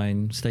 or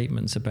 9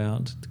 statements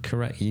about the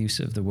correct use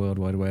of the World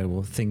Wide Web,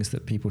 or things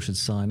that people should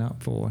sign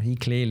up for. He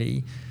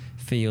clearly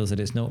feels that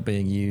it's not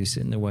being used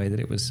in the way that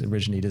it was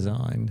originally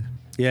designed.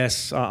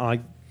 Yes, I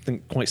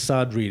think quite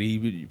sad,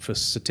 really, for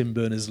Sir Tim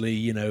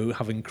Berners-Lee,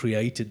 having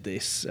created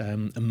this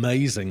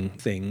amazing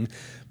thing.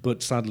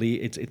 But sadly,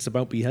 it's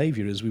about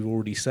behaviour, as we've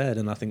already said,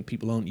 and I think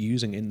people aren't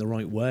using it in the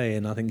right way.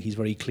 And I think he's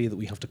very clear that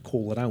we have to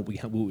call it out.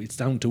 It's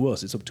down to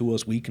us. It's up to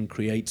us. We can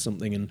create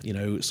something,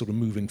 and sort of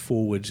moving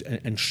forward,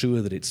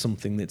 ensure that it's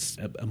something that's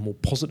a more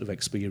positive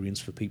experience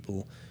for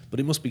people. But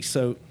it must be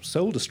so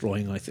soul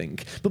destroying, I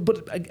think.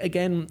 But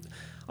again,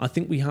 I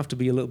think we have to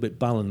be a little bit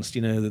balanced.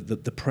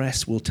 That the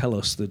press will tell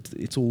us that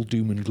it's all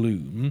doom and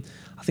gloom.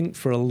 I think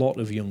for a lot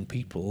of young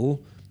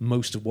people,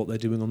 most of what they're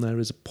doing on there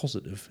is a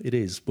positive. It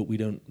is, but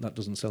that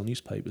doesn't sell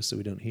newspapers, so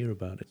we don't hear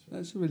about it.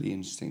 That's really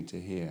interesting to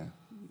hear.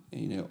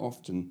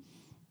 Often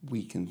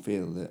we can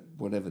feel that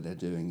whatever they're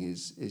doing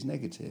is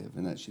negative,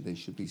 and actually they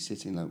should be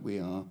sitting like we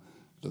are,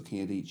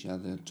 looking at each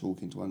other,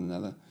 talking to one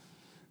another.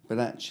 But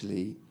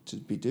actually, to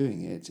be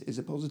doing it is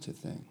a positive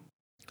thing.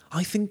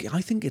 I think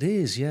it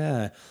is,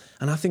 yeah.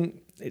 And I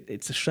think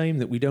it's a shame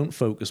that we don't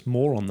focus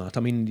more on that.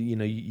 I mean,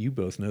 you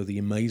both know the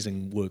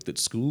amazing work that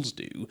schools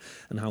do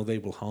and how they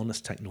will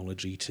harness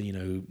technology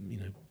to,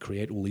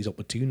 create all these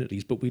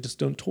opportunities, but we just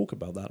don't talk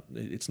about that.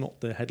 It's not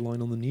the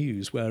headline on the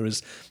news,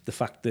 whereas the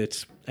fact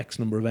that X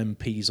number of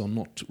MPs are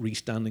not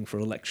restanding for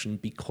election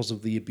because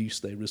of the abuse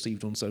they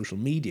received on social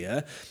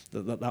media,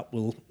 that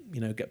will,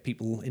 get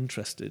people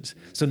interested.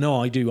 So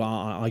no,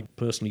 I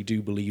personally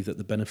do believe that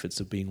the benefits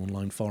of being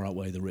online far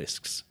outweigh the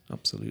risks.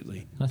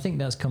 Absolutely. I think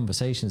that's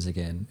conversations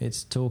again.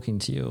 It's talking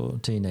to your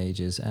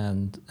teenagers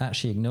and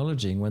actually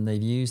acknowledging when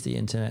they've used the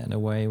internet in a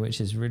way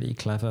which is really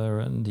clever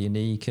and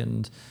unique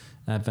and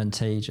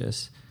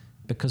advantageous,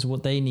 because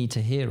what they need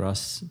to hear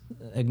us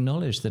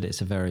acknowledge that it's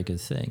a very good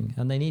thing,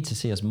 and they need to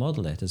see us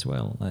model it as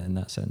well in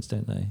that sense,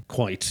 don't they?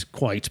 Quite,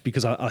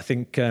 because I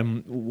think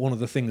one of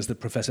the things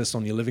that Professor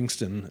Sonia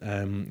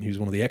Livingston, who's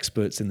one of the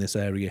experts in this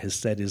area, has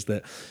said is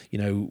that,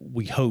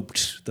 we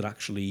hoped that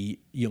actually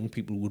young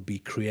people would be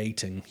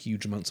creating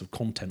huge amounts of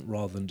content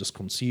rather than just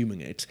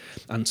consuming it.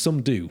 And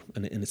some do,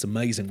 and it's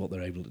amazing what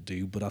they're able to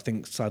do, but I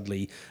think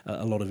sadly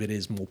a lot of it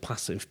is more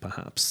passive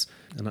perhaps.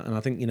 And I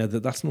think,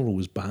 that's not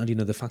always bad.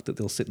 The fact that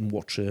they'll sit and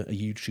watch a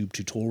YouTube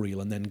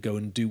tutorial and then go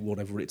and do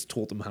whatever it's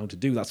taught them how to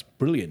do, that's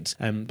brilliant.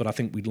 But I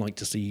think we'd like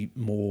to see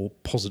more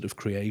positive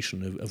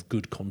creation of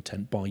good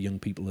content by young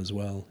people as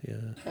well. Yeah.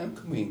 How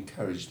can we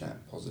encourage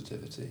that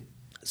positivity?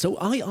 So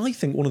I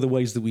think one of the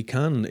ways that we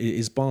can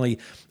is by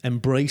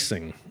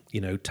embracing,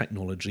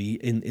 technology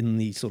in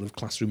the sort of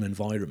classroom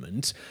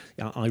environment.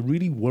 I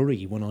really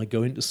worry when I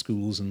go into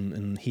schools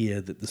and hear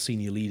that the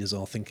senior leaders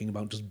are thinking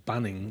about just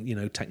banning,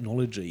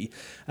 technology.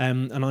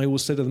 And I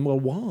always say to them, well,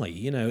 why?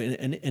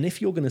 And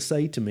if you're going to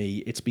say to me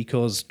it's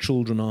because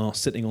children are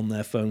sitting on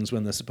their phones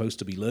when they're supposed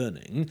to be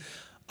learning,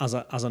 as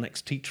an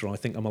ex-teacher, I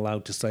think I'm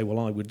allowed to say, well,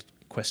 I would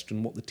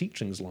question what the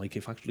teaching's like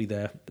if actually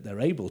they're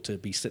able to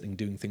be sitting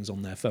doing things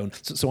on their phone.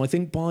 So I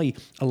think by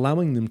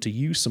allowing them to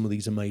use some of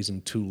these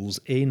amazing tools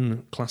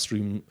in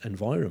classroom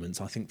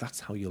environments, I think that's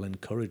how you'll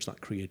encourage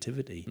that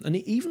creativity. And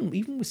even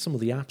with some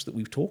of the apps that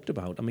we've talked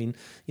about, I mean,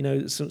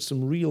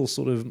 some real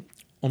sort of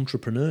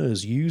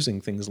entrepreneurs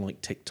using things like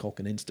TikTok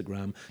and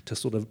Instagram to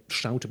sort of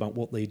shout about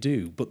what they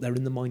do, but they're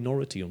in the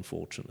minority,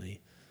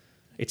 unfortunately.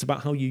 It's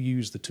about how you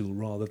use the tool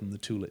rather than the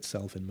tool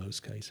itself in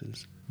most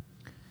cases.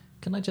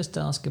 Can I just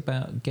ask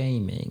about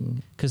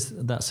gaming? Because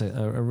that's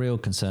a real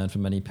concern for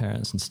many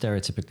parents, and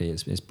stereotypically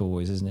it's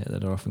boys, isn't it,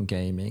 that are often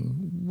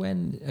gaming.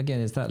 When, again,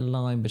 is that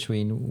line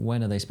between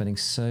when are they spending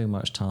so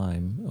much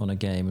time on a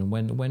game and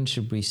when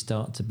should we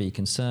start to be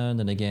concerned?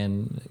 And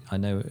again, I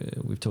know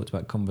we've talked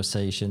about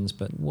conversations,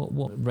 but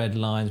what red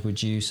lines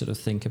would you sort of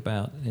think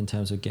about in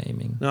terms of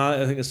gaming? No,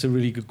 I think that's a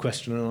really good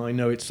question, and I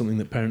know it's something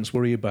that parents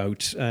worry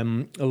about.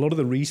 A lot of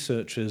the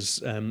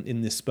researchers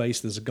in this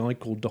space, there's a guy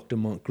called Dr.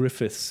 Mark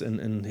Griffiths,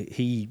 and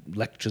he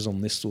lectures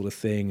on this sort of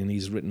thing, and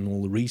he's written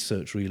all the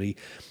research really.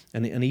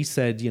 And he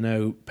said,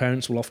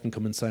 parents will often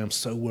come and say, I'm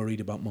so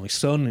worried about my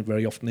son. It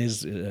very often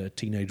is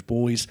teenage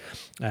boys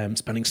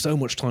spending so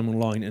much time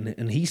online.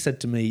 And he said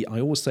to me,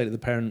 I always say to the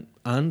parent,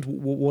 and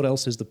what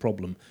else is the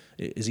problem?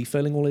 Is he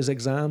failing all his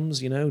exams?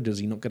 Does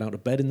he not get out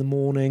of bed in the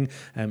morning?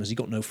 Has he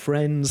got no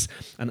friends?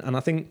 And I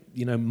think,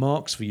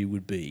 Mark's view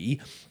would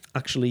be,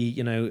 actually,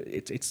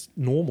 it's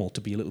normal to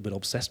be a little bit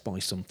obsessed by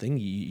something.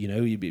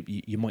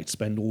 You might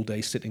spend all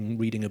day sitting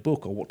reading a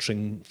book or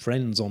watching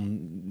Friends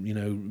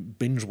on,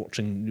 binge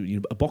watching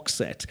a box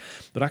set.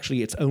 But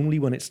actually, it's only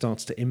when it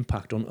starts to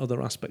impact on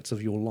other aspects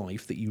of your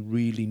life that you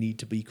really need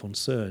to be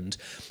concerned.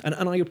 And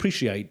I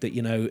appreciate that,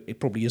 it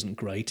probably isn't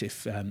great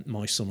if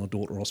my son or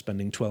daughter are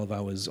spending 12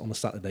 hours on a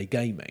Saturday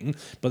gaming.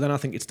 But then I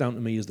think it's down to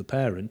me as the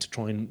parent to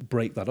try and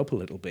break that up a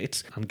little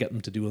bit and get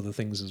them to do other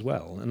things as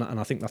well. And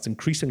I think that's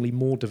increasingly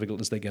more difficult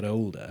as they get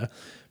older.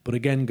 But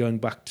again, going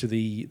back to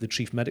the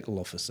chief medical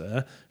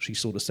officer, she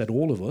sort of said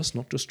all of us,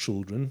 not just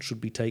children,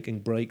 should be taking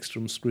breaks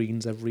from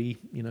screens every,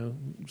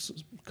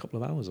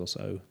 couple of hours or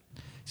so.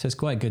 So it's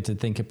quite good to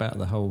think about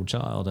the whole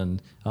child, and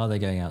are they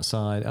going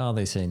outside? Are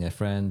they seeing their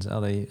friends?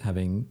 Are they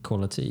having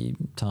quality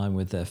time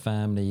with their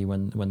family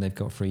when they've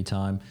got free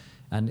time?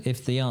 And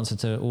if the answer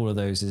to all of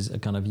those is a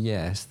kind of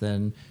yes,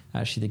 then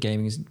actually the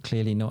gaming is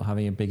clearly not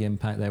having a big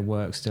impact. Their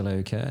work's still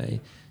okay,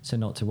 so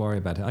not to worry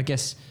about it. I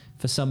guess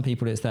for some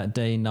people it's that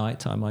day-night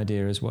time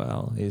idea as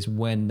well, is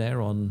when they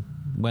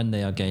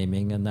are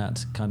gaming, and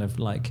that kind of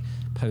like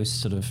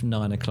post sort of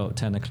 9 o'clock,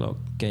 10 o'clock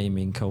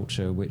gaming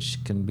culture, which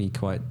can be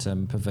quite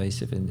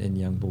pervasive in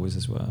young boys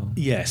as well.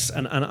 Yes,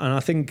 and I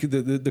think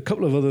the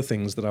couple of other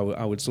things that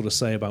I would sort of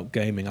say about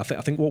gaming, I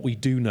think what we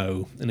do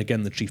know, and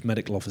again the chief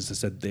medical officer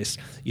said this,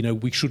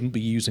 we shouldn't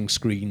be using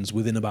screens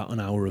within about an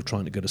hour of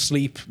trying to go to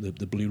sleep,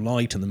 the blue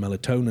light and the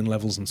melatonin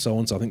levels and so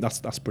on, so I think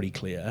that's pretty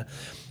clear.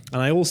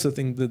 And I also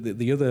think that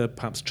the other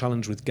perhaps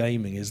challenge with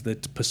gaming is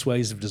that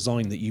persuasive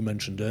design that you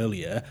mentioned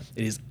earlier,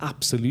 it is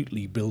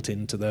absolutely built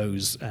into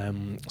those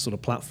sort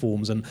of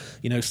platforms. And,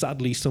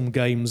 sadly, some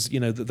games,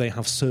 that they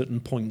have certain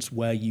points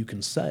where you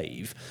can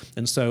save.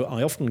 And so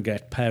I often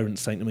get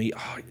parents saying to me,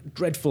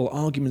 dreadful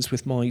arguments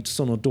with my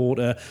son or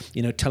daughter,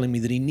 telling me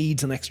that he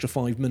needs an extra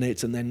 5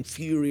 minutes, and then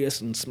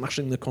furious and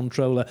smashing the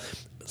controller.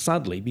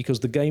 Sadly, because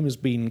the game has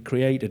been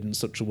created in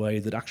such a way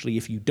that actually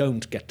if you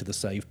don't get to the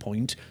save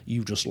point,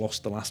 you've just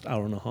lost the last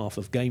hour and a half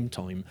of game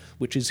time,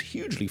 which is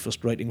hugely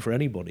frustrating for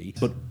anybody,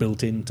 but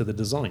built into the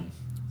design.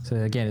 So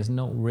again, it's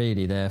not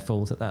really their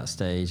fault at that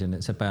stage, and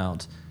it's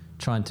about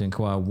trying to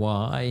inquire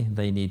why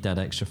they need that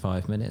extra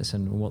 5 minutes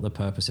and what the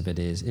purpose of it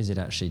is. Is it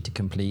actually to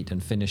complete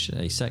and finish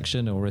a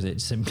section, or is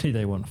it simply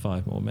they want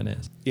 5 more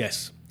minutes?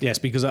 Yes,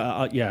 because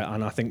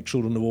and I think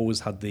children have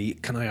always had the,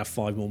 can I have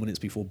 5 more minutes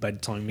before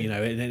bedtime,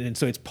 and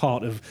so it's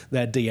part of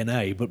their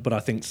DNA. But I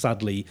think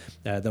sadly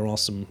there are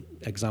some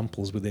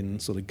examples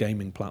within sort of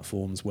gaming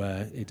platforms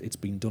where it's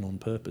been done on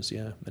purpose,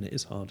 and it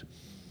is hard.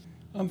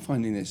 I'm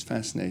finding this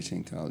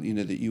fascinating, Karl,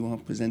 that you are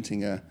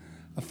presenting a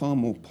far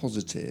more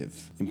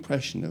positive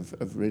impression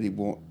of really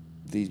what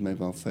these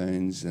mobile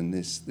phones and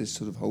this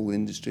sort of whole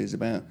industry is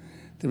about.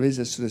 There is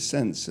a sort of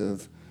sense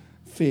of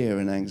fear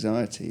and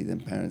anxiety than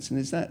parents.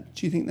 And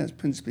do you think that's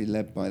principally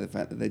led by the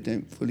fact that they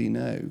don't fully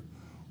know,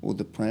 or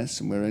the press,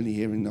 and we're only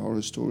hearing the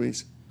horror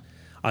stories?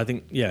 I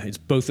think, it's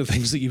both the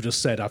things that you've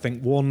just said. I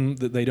think, one,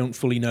 that they don't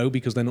fully know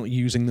because they're not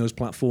using those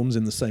platforms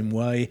in the same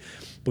way,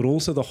 but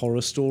also the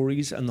horror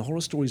stories, and the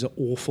horror stories are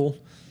awful.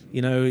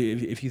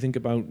 If you think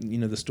about,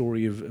 the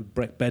story of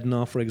Brett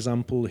Bednar, for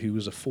example, who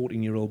was a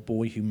 14-year-old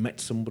boy who met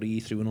somebody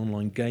through an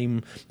online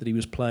game that he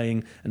was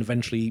playing and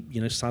eventually,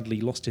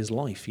 sadly lost his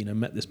life,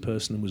 met this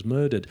person and was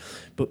murdered.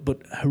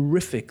 But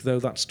horrific though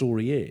that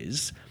story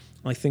is,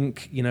 I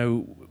think,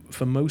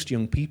 for most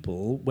young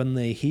people, when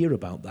they hear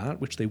about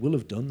that, which they will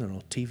have done, there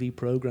are TV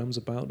programs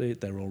about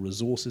it, there are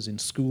resources in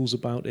schools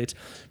about it,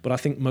 but I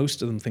think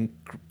most of them think,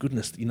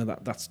 goodness,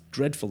 that's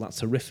dreadful,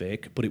 that's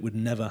horrific, but it would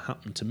never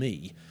happen to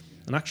me.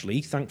 And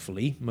actually,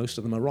 thankfully, most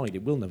of them are right.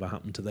 It will never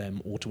happen to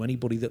them or to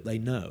anybody that they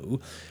know.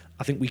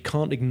 I think we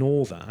can't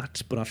ignore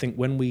that, but I think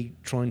when we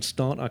try and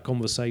start our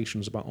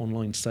conversations about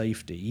online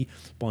safety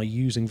by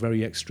using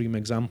very extreme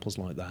examples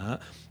like that,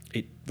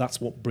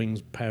 that's what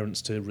brings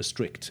parents to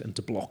restrict and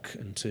to block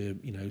and to,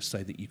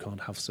 say that you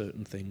can't have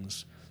certain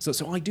things.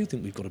 So I do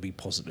think we've got to be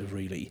positive,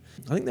 really.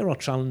 I think there are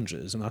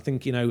challenges, and I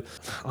think,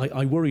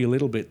 I worry a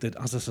little bit that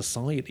as a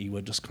society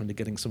we're just kind of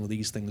getting some of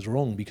these things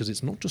wrong, because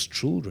it's not just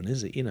children,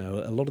 is it?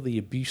 A lot of the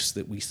abuse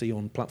that we see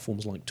on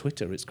platforms like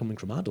Twitter, it's coming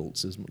from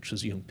adults as much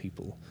as young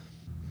people.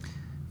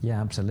 Yeah,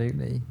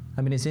 absolutely.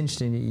 I mean, it's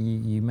interesting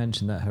that you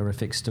mentioned that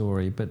horrific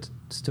story, but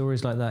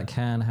stories like that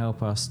can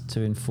help us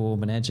to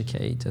inform and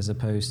educate as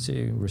opposed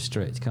to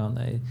restrict, can't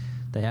they?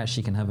 They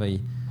actually can have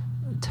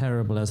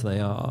terrible as they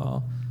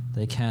are,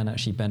 they can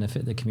actually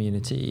benefit the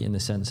community in the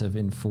sense of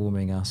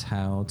informing us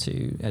how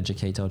to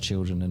educate our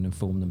children and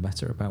inform them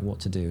better about what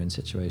to do in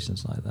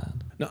situations like that.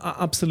 No,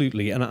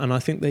 absolutely, and I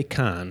think they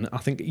can. I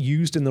think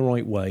used in the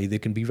right way, they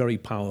can be very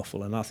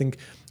powerful. And I think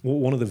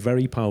one of the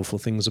very powerful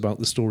things about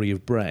the story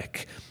of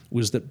Breck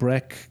was that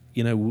Breck,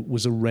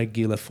 was a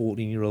regular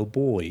 14-year-old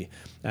boy.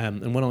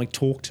 And when I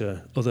talk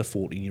to other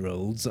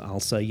 14-year-olds, I'll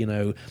say,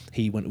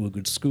 he went to a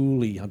good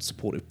school, he had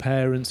supportive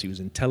parents, he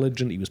was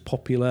intelligent, he was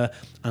popular,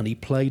 and he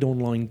played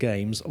online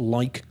games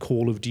like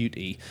Call of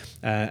Duty.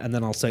 And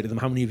then I'll say to them,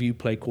 how many of you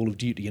play Call of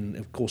Duty? And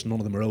of course, none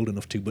of them are old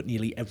enough to, but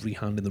nearly every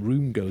hand in the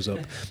room goes up.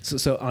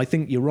 So I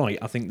think you're right.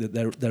 I think that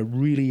there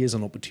really is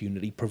an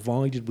opportunity,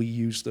 provided we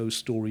use those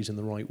stories in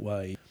the right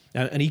way.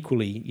 And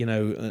equally,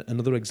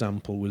 another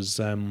example was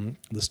the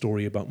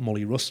story about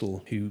Molly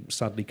Russell, who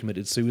sadly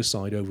committed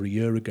suicide over a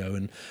year ago,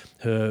 and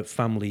her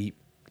family,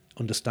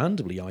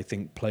 understandably, I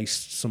think,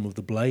 placed some of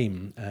the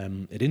blame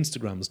at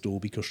Instagram's door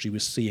because she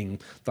was seeing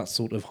that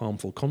sort of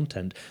harmful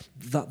content.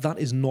 That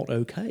is not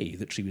okay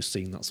that she was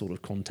seeing that sort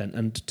of content.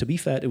 And to be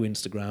fair to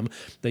Instagram,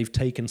 they've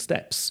taken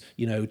steps,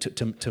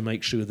 to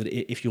make sure that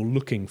if you're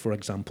looking, for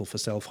example, for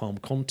self-harm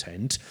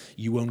content,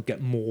 you won't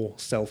get more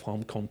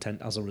self-harm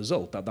content as a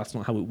result. That's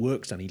not how it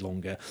works any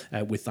longer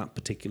with that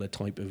particular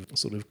type of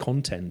sort of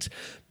content.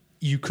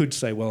 You could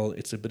say, well,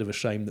 it's a bit of a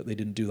shame that they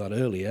didn't do that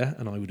earlier,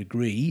 and I would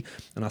agree.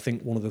 And I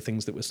think one of the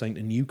things that we're saying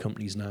to new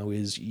companies now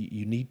is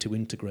you need to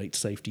integrate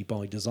safety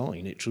by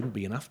design. It shouldn't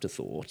be an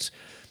afterthought.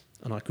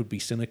 And I could be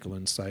cynical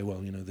and say, well,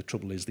 the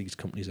trouble is these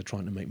companies are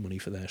trying to make money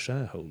for their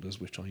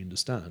shareholders, which I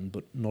understand,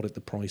 but not at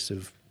the price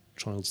of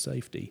child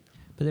safety.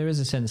 But there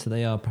is a sense that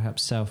they are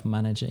perhaps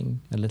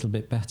self-managing a little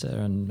bit better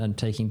and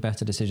taking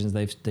better decisions.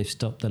 They've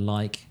stopped the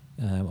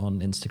on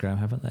Instagram,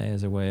 haven't they,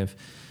 as a way of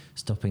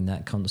stopping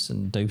that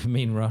constant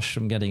dopamine rush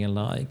from getting a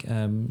like.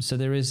 So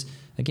there is,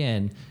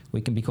 again, we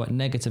can be quite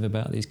negative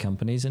about these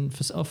companies, and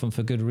often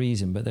for good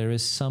reason, but there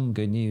is some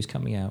good news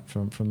coming out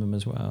from them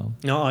as well.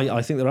 No,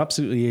 I think there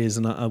absolutely is,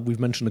 and we've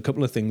mentioned a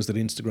couple of things that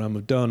Instagram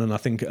have done, and I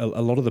think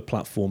a lot of the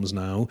platforms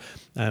now,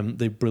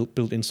 they've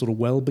built in sort of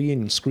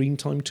well-being and screen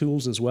time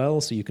tools as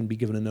well, so you can be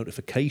given a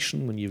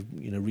notification when you've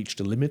reached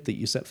a limit that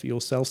you set for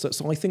yourself.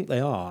 So I think they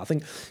are. I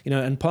think,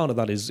 and part of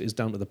that is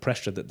down to the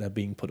pressure that they're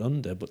being put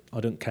under, but I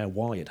don't care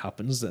why it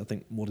happens. I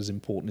think what is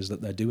important is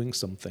that they're doing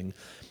something.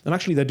 And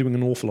actually they're doing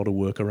an awful lot of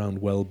work around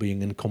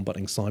well-being and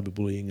combating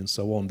cyberbullying and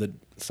so on that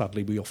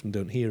sadly we often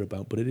don't hear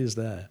about, but it is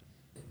there.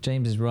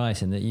 James is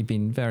right in that you've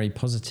been very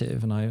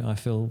positive, and I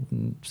feel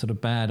sort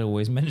of bad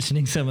always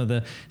mentioning some of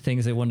the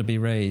things that want to be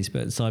raised,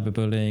 but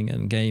cyberbullying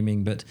and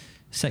gaming, but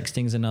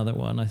sexting's another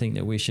one I think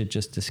that we should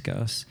just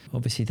discuss.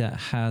 Obviously that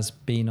has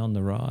been on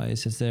the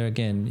rise. Is there,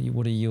 again,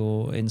 what are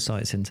your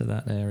insights into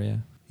that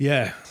area?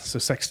 Yeah, so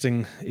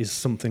sexting is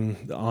something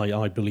that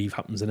I believe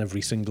happens in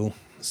every single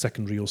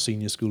secondary or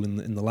senior school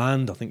in the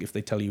land. I think if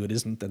they tell you it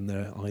isn't, then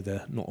they're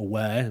either not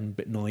aware and a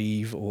bit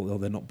naive, or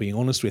they're not being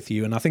honest with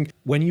you. And I think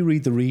when you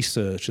read the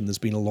research, and there's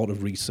been a lot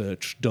of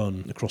research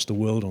done across the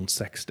world on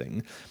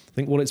sexting, I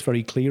think what it's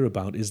very clear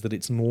about is that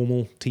it's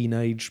normal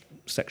teenage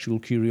sexual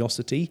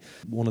curiosity.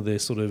 One of the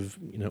sort of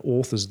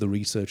authors of the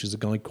research is a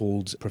guy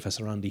called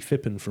Professor Andy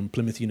Phippen from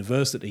Plymouth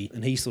University,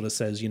 and he sort of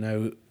says,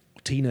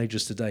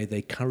 teenagers today,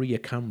 they carry a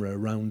camera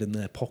around in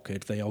their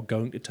pocket. They are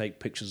going to take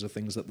pictures of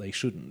things that they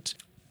shouldn't.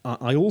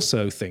 I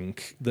also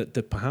think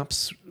that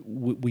perhaps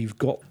we've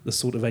got the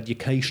sort of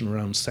education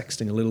around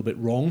sexting a little bit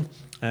wrong.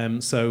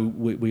 So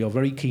we are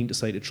very keen to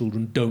say to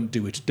children, don't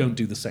do it, don't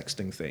do the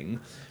sexting thing.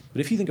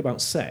 But if you think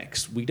about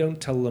sex, we don't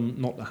tell them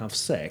not to have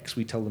sex,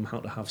 we tell them how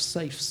to have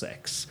safe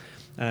sex.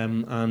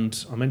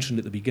 And I mentioned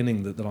at the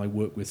beginning that I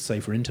work with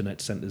safer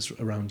internet centres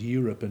around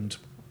Europe, and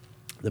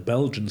the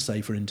Belgian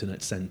Safer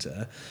Internet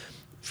Centre,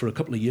 for a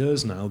couple of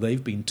years now,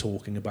 they've been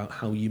talking about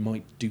how you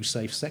might do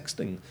safe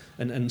sexting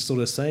and sort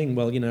of saying,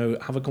 well,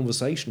 have a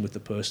conversation with the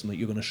person that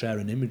you're going to share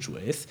an image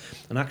with,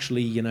 and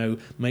actually,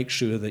 make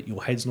sure that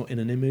your head's not in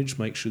an image,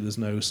 make sure there's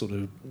no sort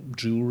of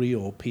jewellery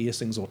or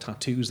piercings or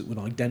tattoos that would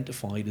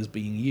identify it as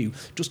being you.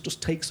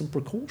 Just take some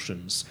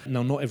precautions.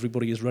 Now, not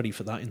everybody is ready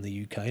for that in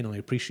the UK, and I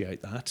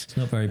appreciate that. It's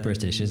not very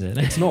British, is it?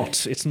 It's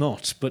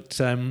not.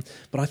 But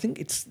I think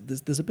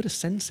there's a bit of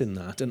sense in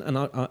that. And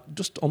I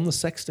just on the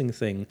sexting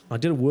thing, I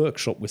did a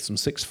workshop with some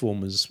sixth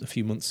formers a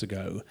few months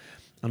ago,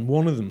 and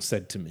one of them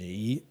said to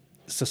me,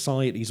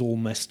 society's all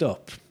messed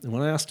up. And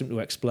when I asked him to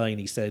explain,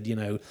 he said,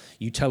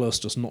 you tell us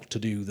just not to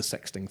do the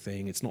sexting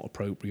thing, it's not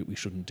appropriate, we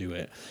shouldn't do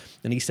it.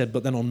 And he said,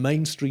 but then on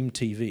mainstream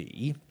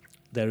TV,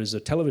 there is a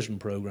television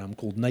program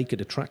called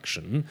Naked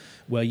Attraction,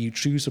 where you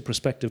choose a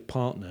prospective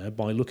partner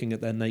by looking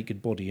at their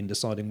naked body and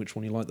deciding which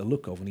one you like the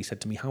look of. And he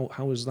said to me, how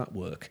does that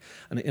work?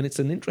 And it's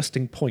an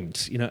interesting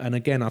point, and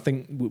again, I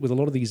think with a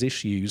lot of these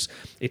issues,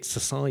 it's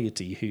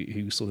society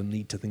who sort of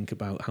need to think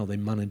about how they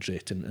manage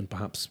it and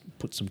perhaps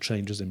put some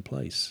changes in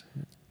place.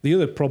 The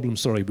other problem,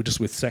 but just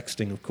with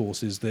sexting, of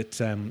course, is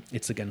that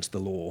it's against the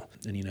law.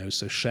 And,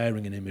 so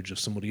sharing an image of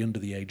somebody under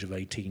the age of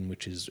 18,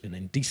 which is an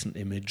indecent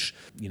image,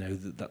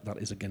 that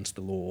is against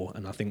the law.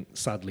 And I think,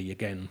 sadly,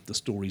 again, the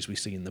stories we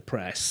see in the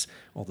press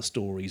are the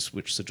stories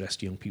which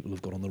suggest young people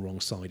have got on the wrong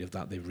side of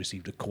that. They've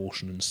received a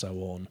caution and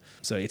so on.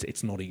 So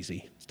it's not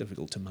easy. It's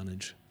difficult to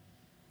manage.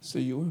 So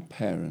you're a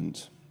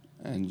parent,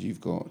 and you've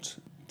got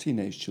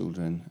teenage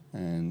children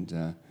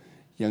and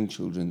young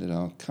children that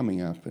are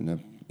coming up and are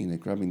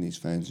grabbing these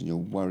phones, and you're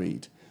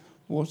worried.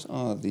 What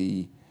are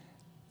the,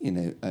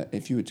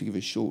 if you were to give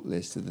a short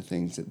list of the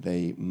things that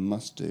they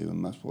must do and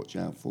must watch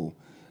out for?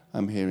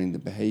 I'm hearing the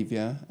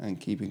behaviour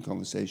and keeping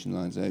conversation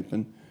lines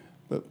open,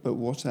 but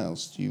what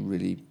else do you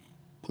really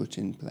put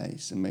in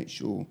place and make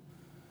sure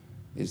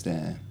is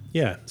there?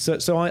 Yeah,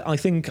 so I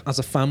think as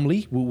a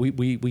family,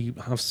 we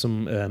have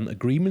some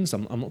agreements.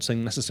 I'm not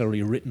saying necessarily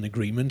a written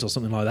agreement or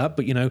something like that,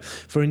 but,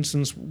 for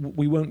instance,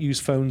 we won't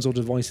use phones or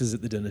devices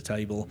at the dinner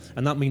table,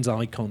 and that means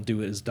I can't do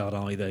it as dad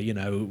either.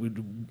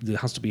 There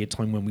has to be a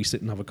time when we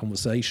sit and have a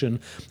conversation.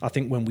 I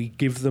think when we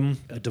give them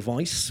a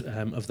device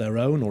of their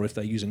own, or if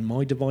they're using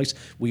my device,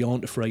 we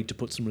aren't afraid to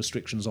put some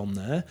restrictions on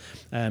there.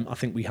 I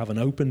think we have an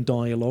open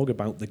dialogue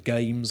about the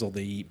games or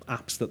the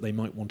apps that they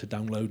might want to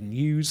download and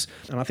use,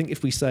 and I think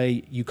if we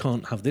say you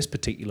can't have this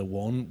particular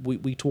one,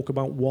 we talk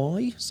about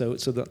why, so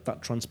that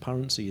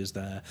transparency is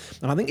there.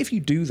 And I think if you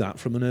do that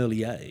from an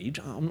early age,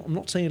 I'm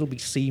not saying it'll be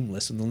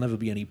seamless and there'll never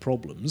be any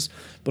problems,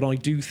 but I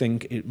do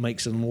think it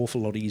makes it an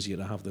awful lot easier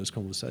to have those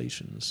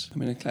conversations. I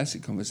mean, a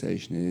classic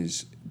conversation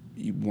is,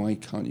 why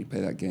can't you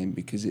play that game?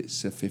 Because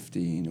it's a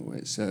 15 or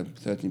it's a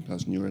 13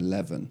 plus and you're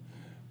 11.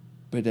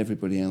 But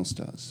everybody else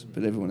does.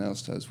 But everyone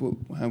else does. Well,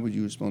 how would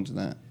you respond to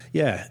that?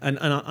 Yeah, and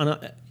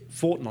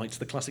Fortnite's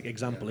the classic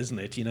example, isn't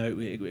it?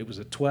 It was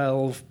a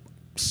 12.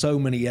 so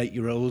many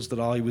 8-year-olds that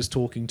I was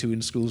talking to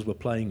in schools were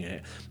playing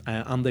it,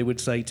 and they would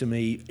say to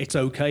me, it's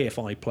okay if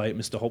I play it,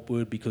 Mr.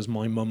 Hopwood, because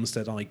my mum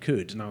said I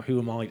could. Now, who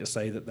am I to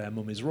say that their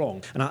mum is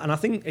wrong? And I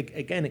think,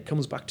 again, it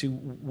comes back to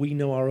we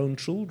know our own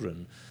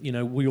children. You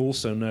know, we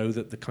also know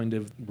that the kind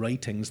of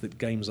ratings that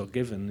games are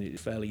given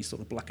is fairly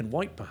sort of black and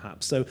white,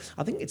 perhaps. So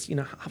I think it's, you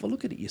know, have a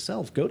look at it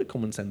yourself. Go to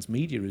Common Sense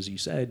Media, as you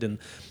said,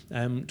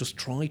 and just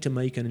try to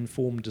make an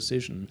informed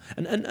decision.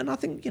 And I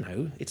think, you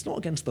know, it's not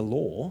against the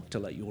law to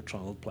let your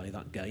child play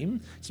that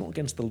game. It's not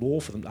against the law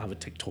for them to have a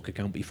TikTok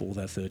account before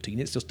they're 13.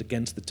 It's just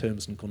against the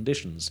terms and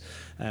conditions.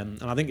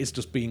 And I think it's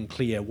just being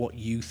clear what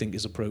you think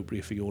is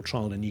appropriate for your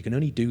child, and you can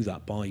only do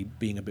that by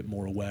being a bit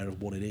more aware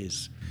of what it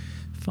is.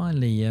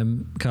 Finally,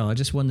 Karl, I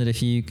just wondered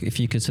if you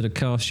could sort of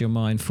cast your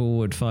mind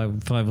forward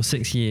 5 or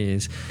 6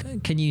 years.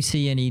 Can you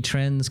see any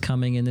trends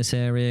coming in this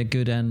area,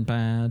 good and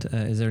bad?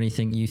 Is there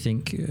anything you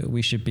think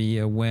we should be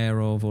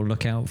aware of or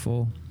look out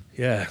for?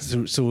 Yeah,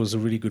 it's always a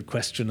really good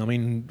question. I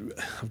mean,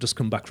 I've just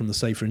come back from the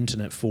Safer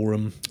Internet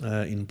Forum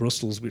in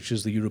Brussels, which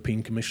is the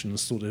European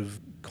Commission's sort of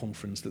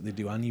conference that they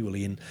do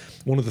annually. And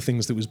one of the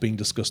things that was being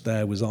discussed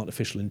there was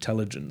artificial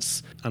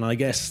intelligence. And I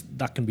guess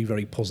that can be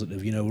very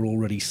positive. You know, we're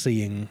already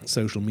seeing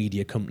social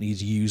media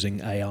companies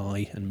using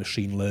AI and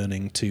machine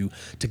learning to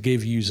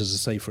give users a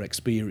safer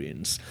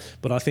experience.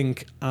 But I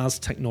think as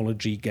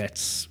technology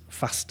gets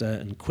faster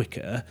and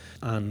quicker,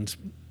 and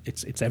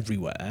it's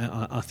everywhere,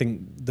 I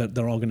think that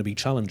there are going to be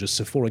challenges.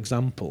 So, for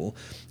example,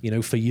 you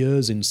know, for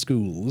years in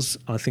schools,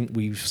 I think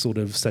we've sort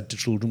of said to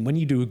children, when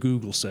you do a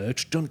Google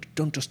search,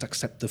 don't just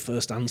accept the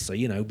first answer,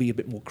 you know, be a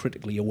bit more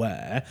critically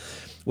aware.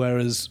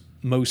 Whereas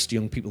most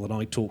young people that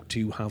I talk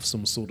to have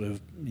some sort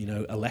of, you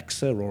know,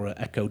 Alexa or an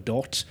Echo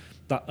Dot.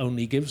 That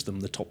only gives them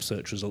the top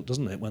search result,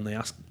 doesn't it? When they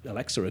ask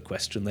Alexa a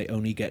question, they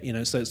only get, you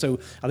know, so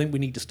I think we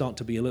need to start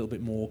to be a little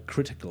bit more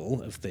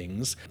critical of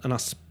things. And I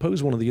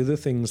suppose one of the other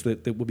things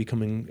that we're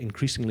becoming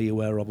increasingly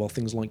aware of are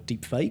things like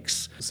deep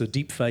fakes. So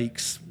deep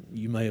fakes,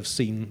 you may have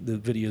seen the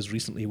videos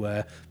recently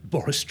where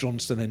Boris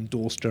Johnson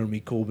endorsed Jeremy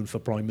Corbyn for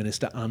Prime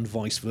Minister and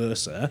vice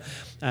versa.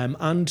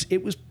 And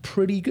it was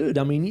pretty good.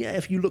 I mean, yeah,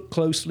 if you look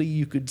closely,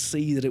 you could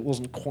see that it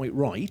wasn't quite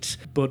right.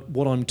 But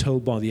what I'm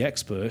told by the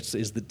experts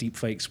is that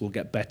deepfakes will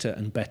get better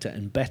and better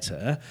and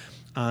better.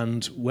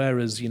 And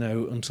whereas, you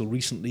know, until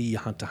recently you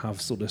had to have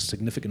sort of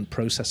significant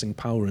processing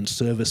power and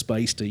server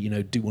space to, you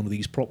know, do one of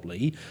these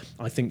properly,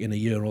 I think in a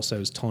year or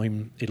so's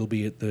time, it'll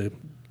be at the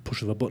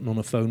push of a button on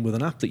a phone with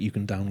an app that you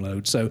can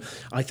download. So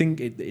I think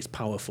it's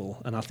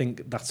powerful, and I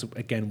think that's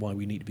again why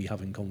we need to be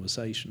having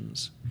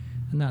conversations.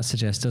 And that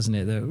suggests, doesn't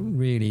it, that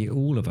really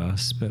all of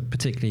us, but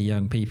particularly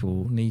young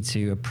people, need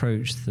to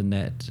approach the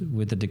net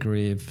with a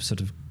degree of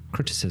sort of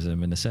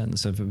criticism, in a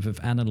sense of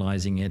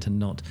analysing it and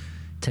not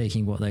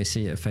taking what they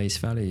see at face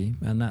value.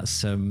 And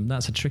that's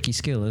a tricky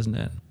skill, isn't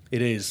it?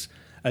 It is.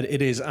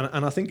 It is,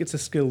 and I think it's a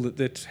skill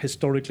that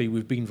historically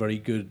we've been very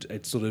good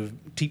at sort of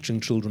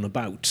teaching children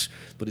about,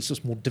 but it's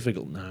just more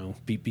difficult now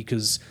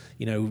because,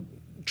 you know,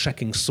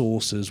 checking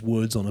sources,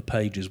 words on a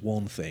page is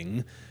one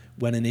thing.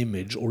 When an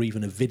image or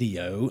even a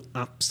video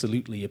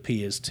absolutely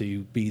appears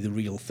to be the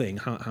real thing,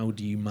 how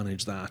do you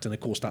manage that? And of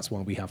course, that's why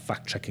we have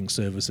fact-checking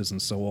services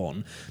and so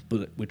on,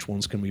 but which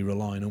ones can we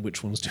rely on and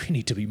which ones do we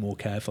need to be more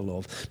careful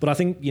of? But I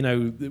think, you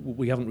know,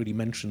 we haven't really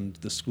mentioned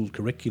the school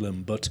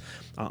curriculum, but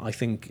I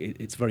think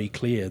it's very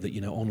clear that, you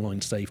know, online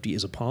safety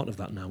is a part of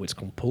that now. It's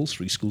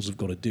compulsory. Schools have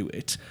got to do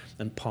it,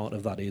 and part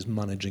of that is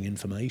managing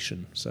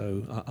information.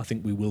 So I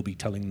think we will be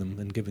telling them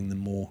and giving them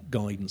more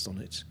guidance on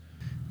it.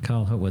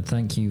 Karl Hopwood,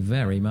 thank you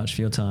very much for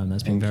your time.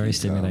 That's been very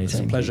stimulating. It's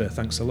a pleasure.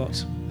 Thanks a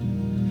lot.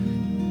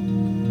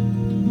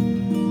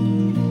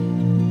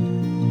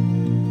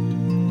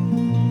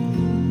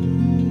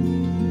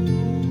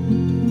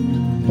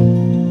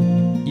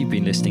 You've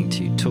been listening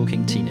to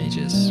Talking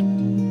Teenagers.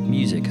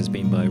 Music has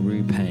been by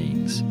Rue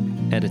Paynes.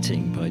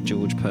 Editing by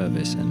George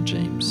Purvis and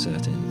James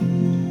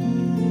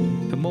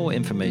Certin. For more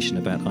information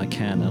about I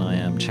Can and I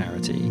Am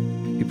charity,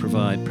 who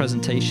provide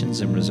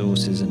presentations and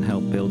resources and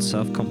help build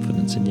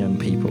self-confidence in young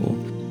people,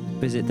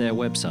 visit their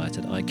website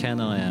at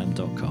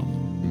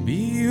icanandIam.com.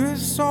 Be a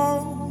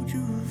song